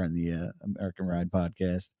 2024 on the American Ride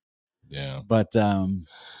podcast. Yeah, but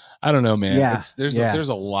I don't know, man. Yeah, there's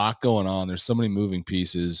a lot going on. There's so many moving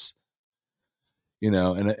pieces, you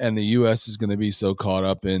know, and the U.S. is going to be so caught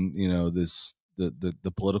up in, you know, this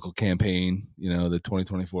the political campaign, you know, the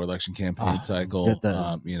 2024 election campaign cycle.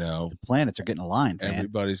 You know, the planets are getting aligned.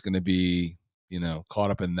 Everybody's going to be, you know,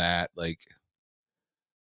 caught up in that. Like,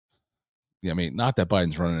 yeah, I mean, not that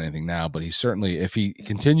Biden's running anything now, but he certainly, if he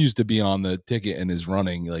continues to be on the ticket and is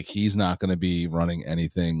running, like, he's not going to be running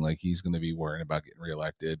anything. Like, he's going to be worrying about getting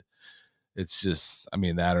reelected. It's just, I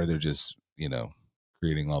mean, that, or they're just, you know,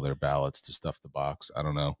 creating all their ballots to stuff the box. I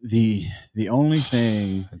don't know. The only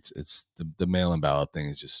thing, it's the mail-in ballot thing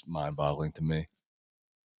is just mind-boggling to me.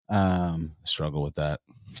 I struggle with that.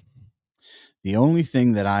 The only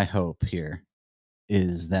thing that I hope here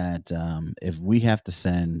is that if we have to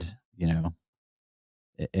send, you know,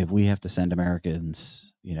 if we have to send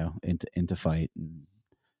Americans, you know, into fight, and,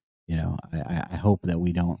 you know, I hope that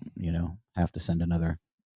we don't, you know, have to send another,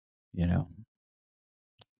 you know,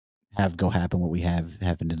 happen what we have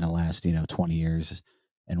happened in the last, you know, 20 years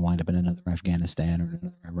and wind up in another Afghanistan or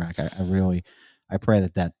another Iraq. I pray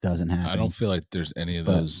that doesn't happen. I don't feel like there's any of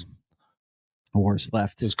those wars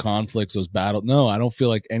left. Those conflicts, those battles. No, I don't feel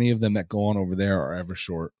like any of them that go on over there are ever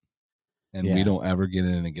short. And we don't ever get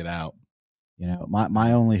in and get out. You know,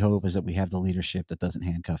 my only hope is that we have the leadership that doesn't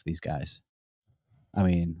handcuff these guys. I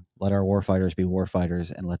mean, let our warfighters be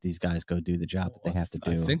warfighters and let these guys go do the job that they have to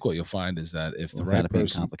do. I think what you'll find is that if the right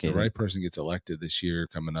person gets elected this year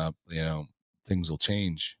coming up, you know, things will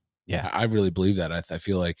change. Yeah. I really believe that. I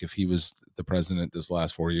feel like if he was the president this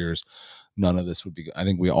last 4 years, none of this would be, I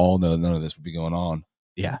think we all know none of this would be going on.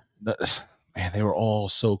 Yeah. Man, they were all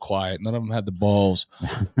so quiet. None of them had the balls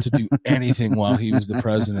to do anything while he was the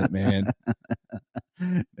president, man.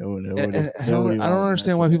 I don't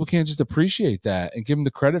understand why people can't just appreciate that and give him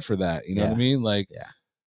the credit for that. You know what I mean? Like,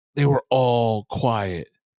 they were all quiet.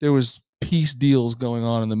 There was peace deals going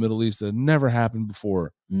on in the Middle East that had never happened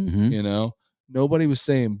before. You know, nobody was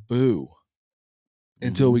saying boo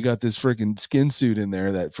until we got this freaking skin suit in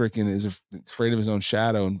there that freaking is afraid of his own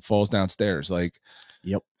shadow and falls downstairs. Like,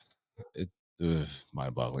 yep.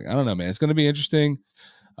 Mind-boggling. I don't know, man. It's going to be interesting.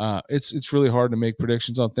 It's really hard to make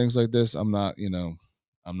predictions on things like this. I'm not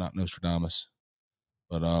Nostradamus,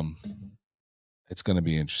 but it's going to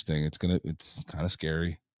be interesting. It's kind of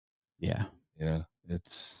scary. Yeah. Yeah.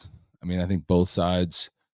 I mean, I think both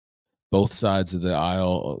sides of the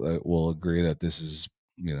aisle will agree that this is,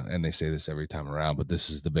 you know, and they say this every time around, but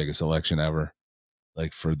this is the biggest election ever,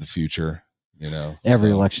 like, for the future. You know,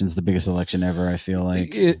 every election's the biggest election ever. I feel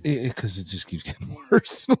like because it just keeps getting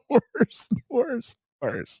worse and worse and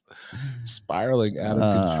worse, spiraling out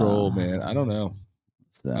of control, man. I don't know.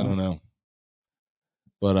 I don't know.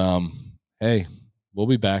 But hey, we'll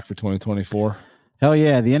be back for 2024. Hell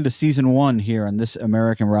yeah! The end of season 1 here on this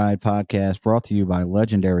American Ride podcast, brought to you by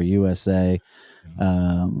Legendary USA.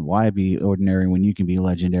 Why be ordinary when you can be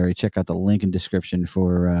legendary? Check out the link in description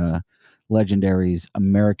for Legendary's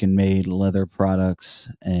American-made leather products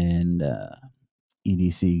and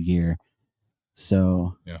EDC gear.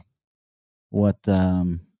 So, what?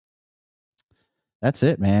 That's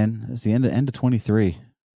it, man. That's the end of 23.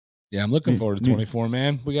 Yeah, I'm looking forward to 24,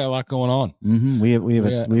 man. We got a lot going on. We have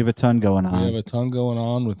a ton going on. We have a ton going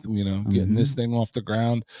on with, you know, getting this thing off the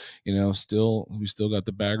ground. You know, we still got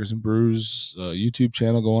the Baggers and Brews YouTube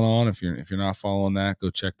channel going on. If you're not following that, go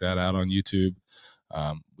check that out on YouTube.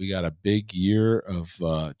 We got a big year of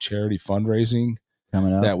charity fundraising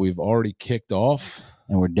coming up that we've already kicked off,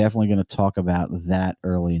 and we're definitely going to talk about that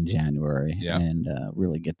early in January and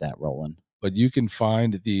really get that rolling. but you can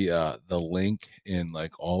find the link in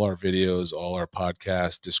like all our videos, all our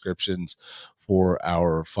podcast descriptions for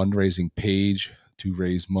our fundraising page to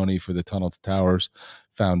raise money for the Tunnel to Towers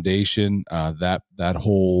Foundation. That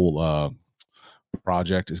whole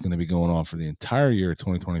project is going to be going on for the entire year of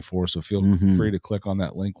 2024. So feel free to click on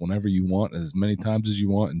that link whenever you want, as many times as you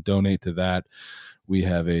want, and donate to that. We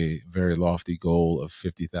have a very lofty goal of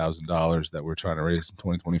 $50,000 that we're trying to raise in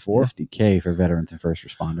 2024. $50K for veterans and first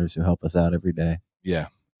responders who help us out every day. Yeah,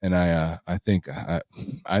 and I think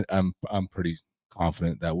I'm pretty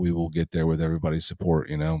confident that we will get there with everybody's support.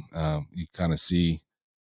 You kind of see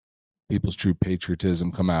people's true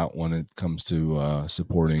patriotism come out when it comes to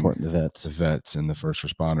supporting the vets and the first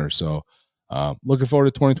responders. So looking forward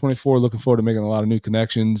to 2024, looking forward to making a lot of new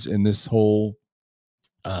connections in this whole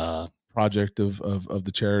project of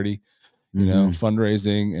the charity,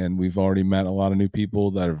 fundraising. And we've already met a lot of new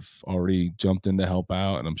people that have already jumped in to help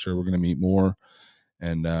out, and I'm sure we're going to meet more.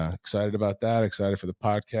 And excited about that, excited for the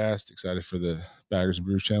podcast, excited for the Baggers and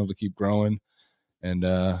Brews channel to keep growing. And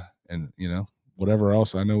whatever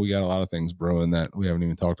else. I know we got a lot of things brewing that we haven't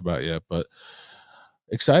even talked about yet, but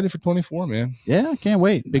excited for 24, man. Yeah, I can't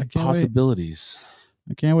wait. Big possibilities.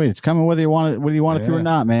 I can't wait. It's coming whether you want it to or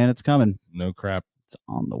not, man. It's coming. No crap. It's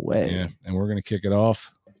on the way. Yeah, and we're gonna kick it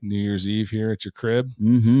off New Year's Eve here at your crib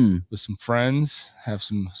with some friends. Have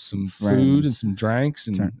some food and some drinks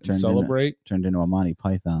and celebrate. Turned into a Monty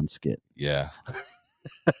Python skit. Yeah.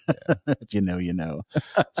 If you know, you know.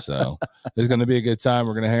 So it's going to be a good time.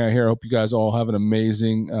 We're going to hang out here. I hope you guys all have an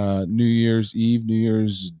amazing New Year's Eve, New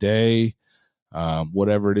Year's Day,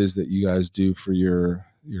 whatever it is that you guys do for your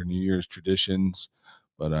New Year's traditions.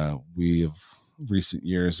 But we have recent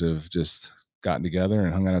years have just gotten together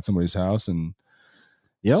and hung out at somebody's house and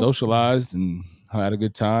socialized and had a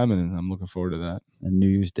good time, and I'm looking forward to that. And New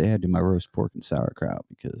Year's Day, I do my roast pork and sauerkraut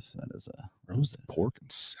because that is a roast pork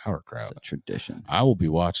and sauerkraut. It's a tradition. I will be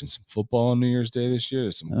watching some football on New Year's Day this year.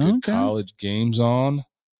 There's some good college games on.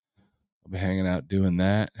 I'll be hanging out doing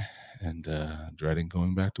that and dreading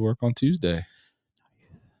going back to work on Tuesday.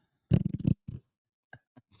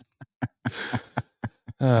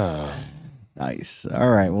 Nice.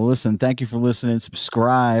 All right. Well, listen, thank you for listening.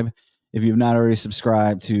 Subscribe if you've not already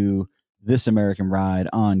subscribed to This American Ride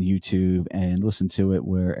on YouTube, and listen to it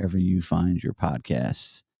wherever you find your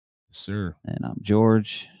podcasts. Yes, sir. And I'm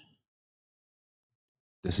George.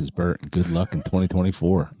 This is Burt. Good luck in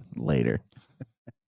 2024. Later.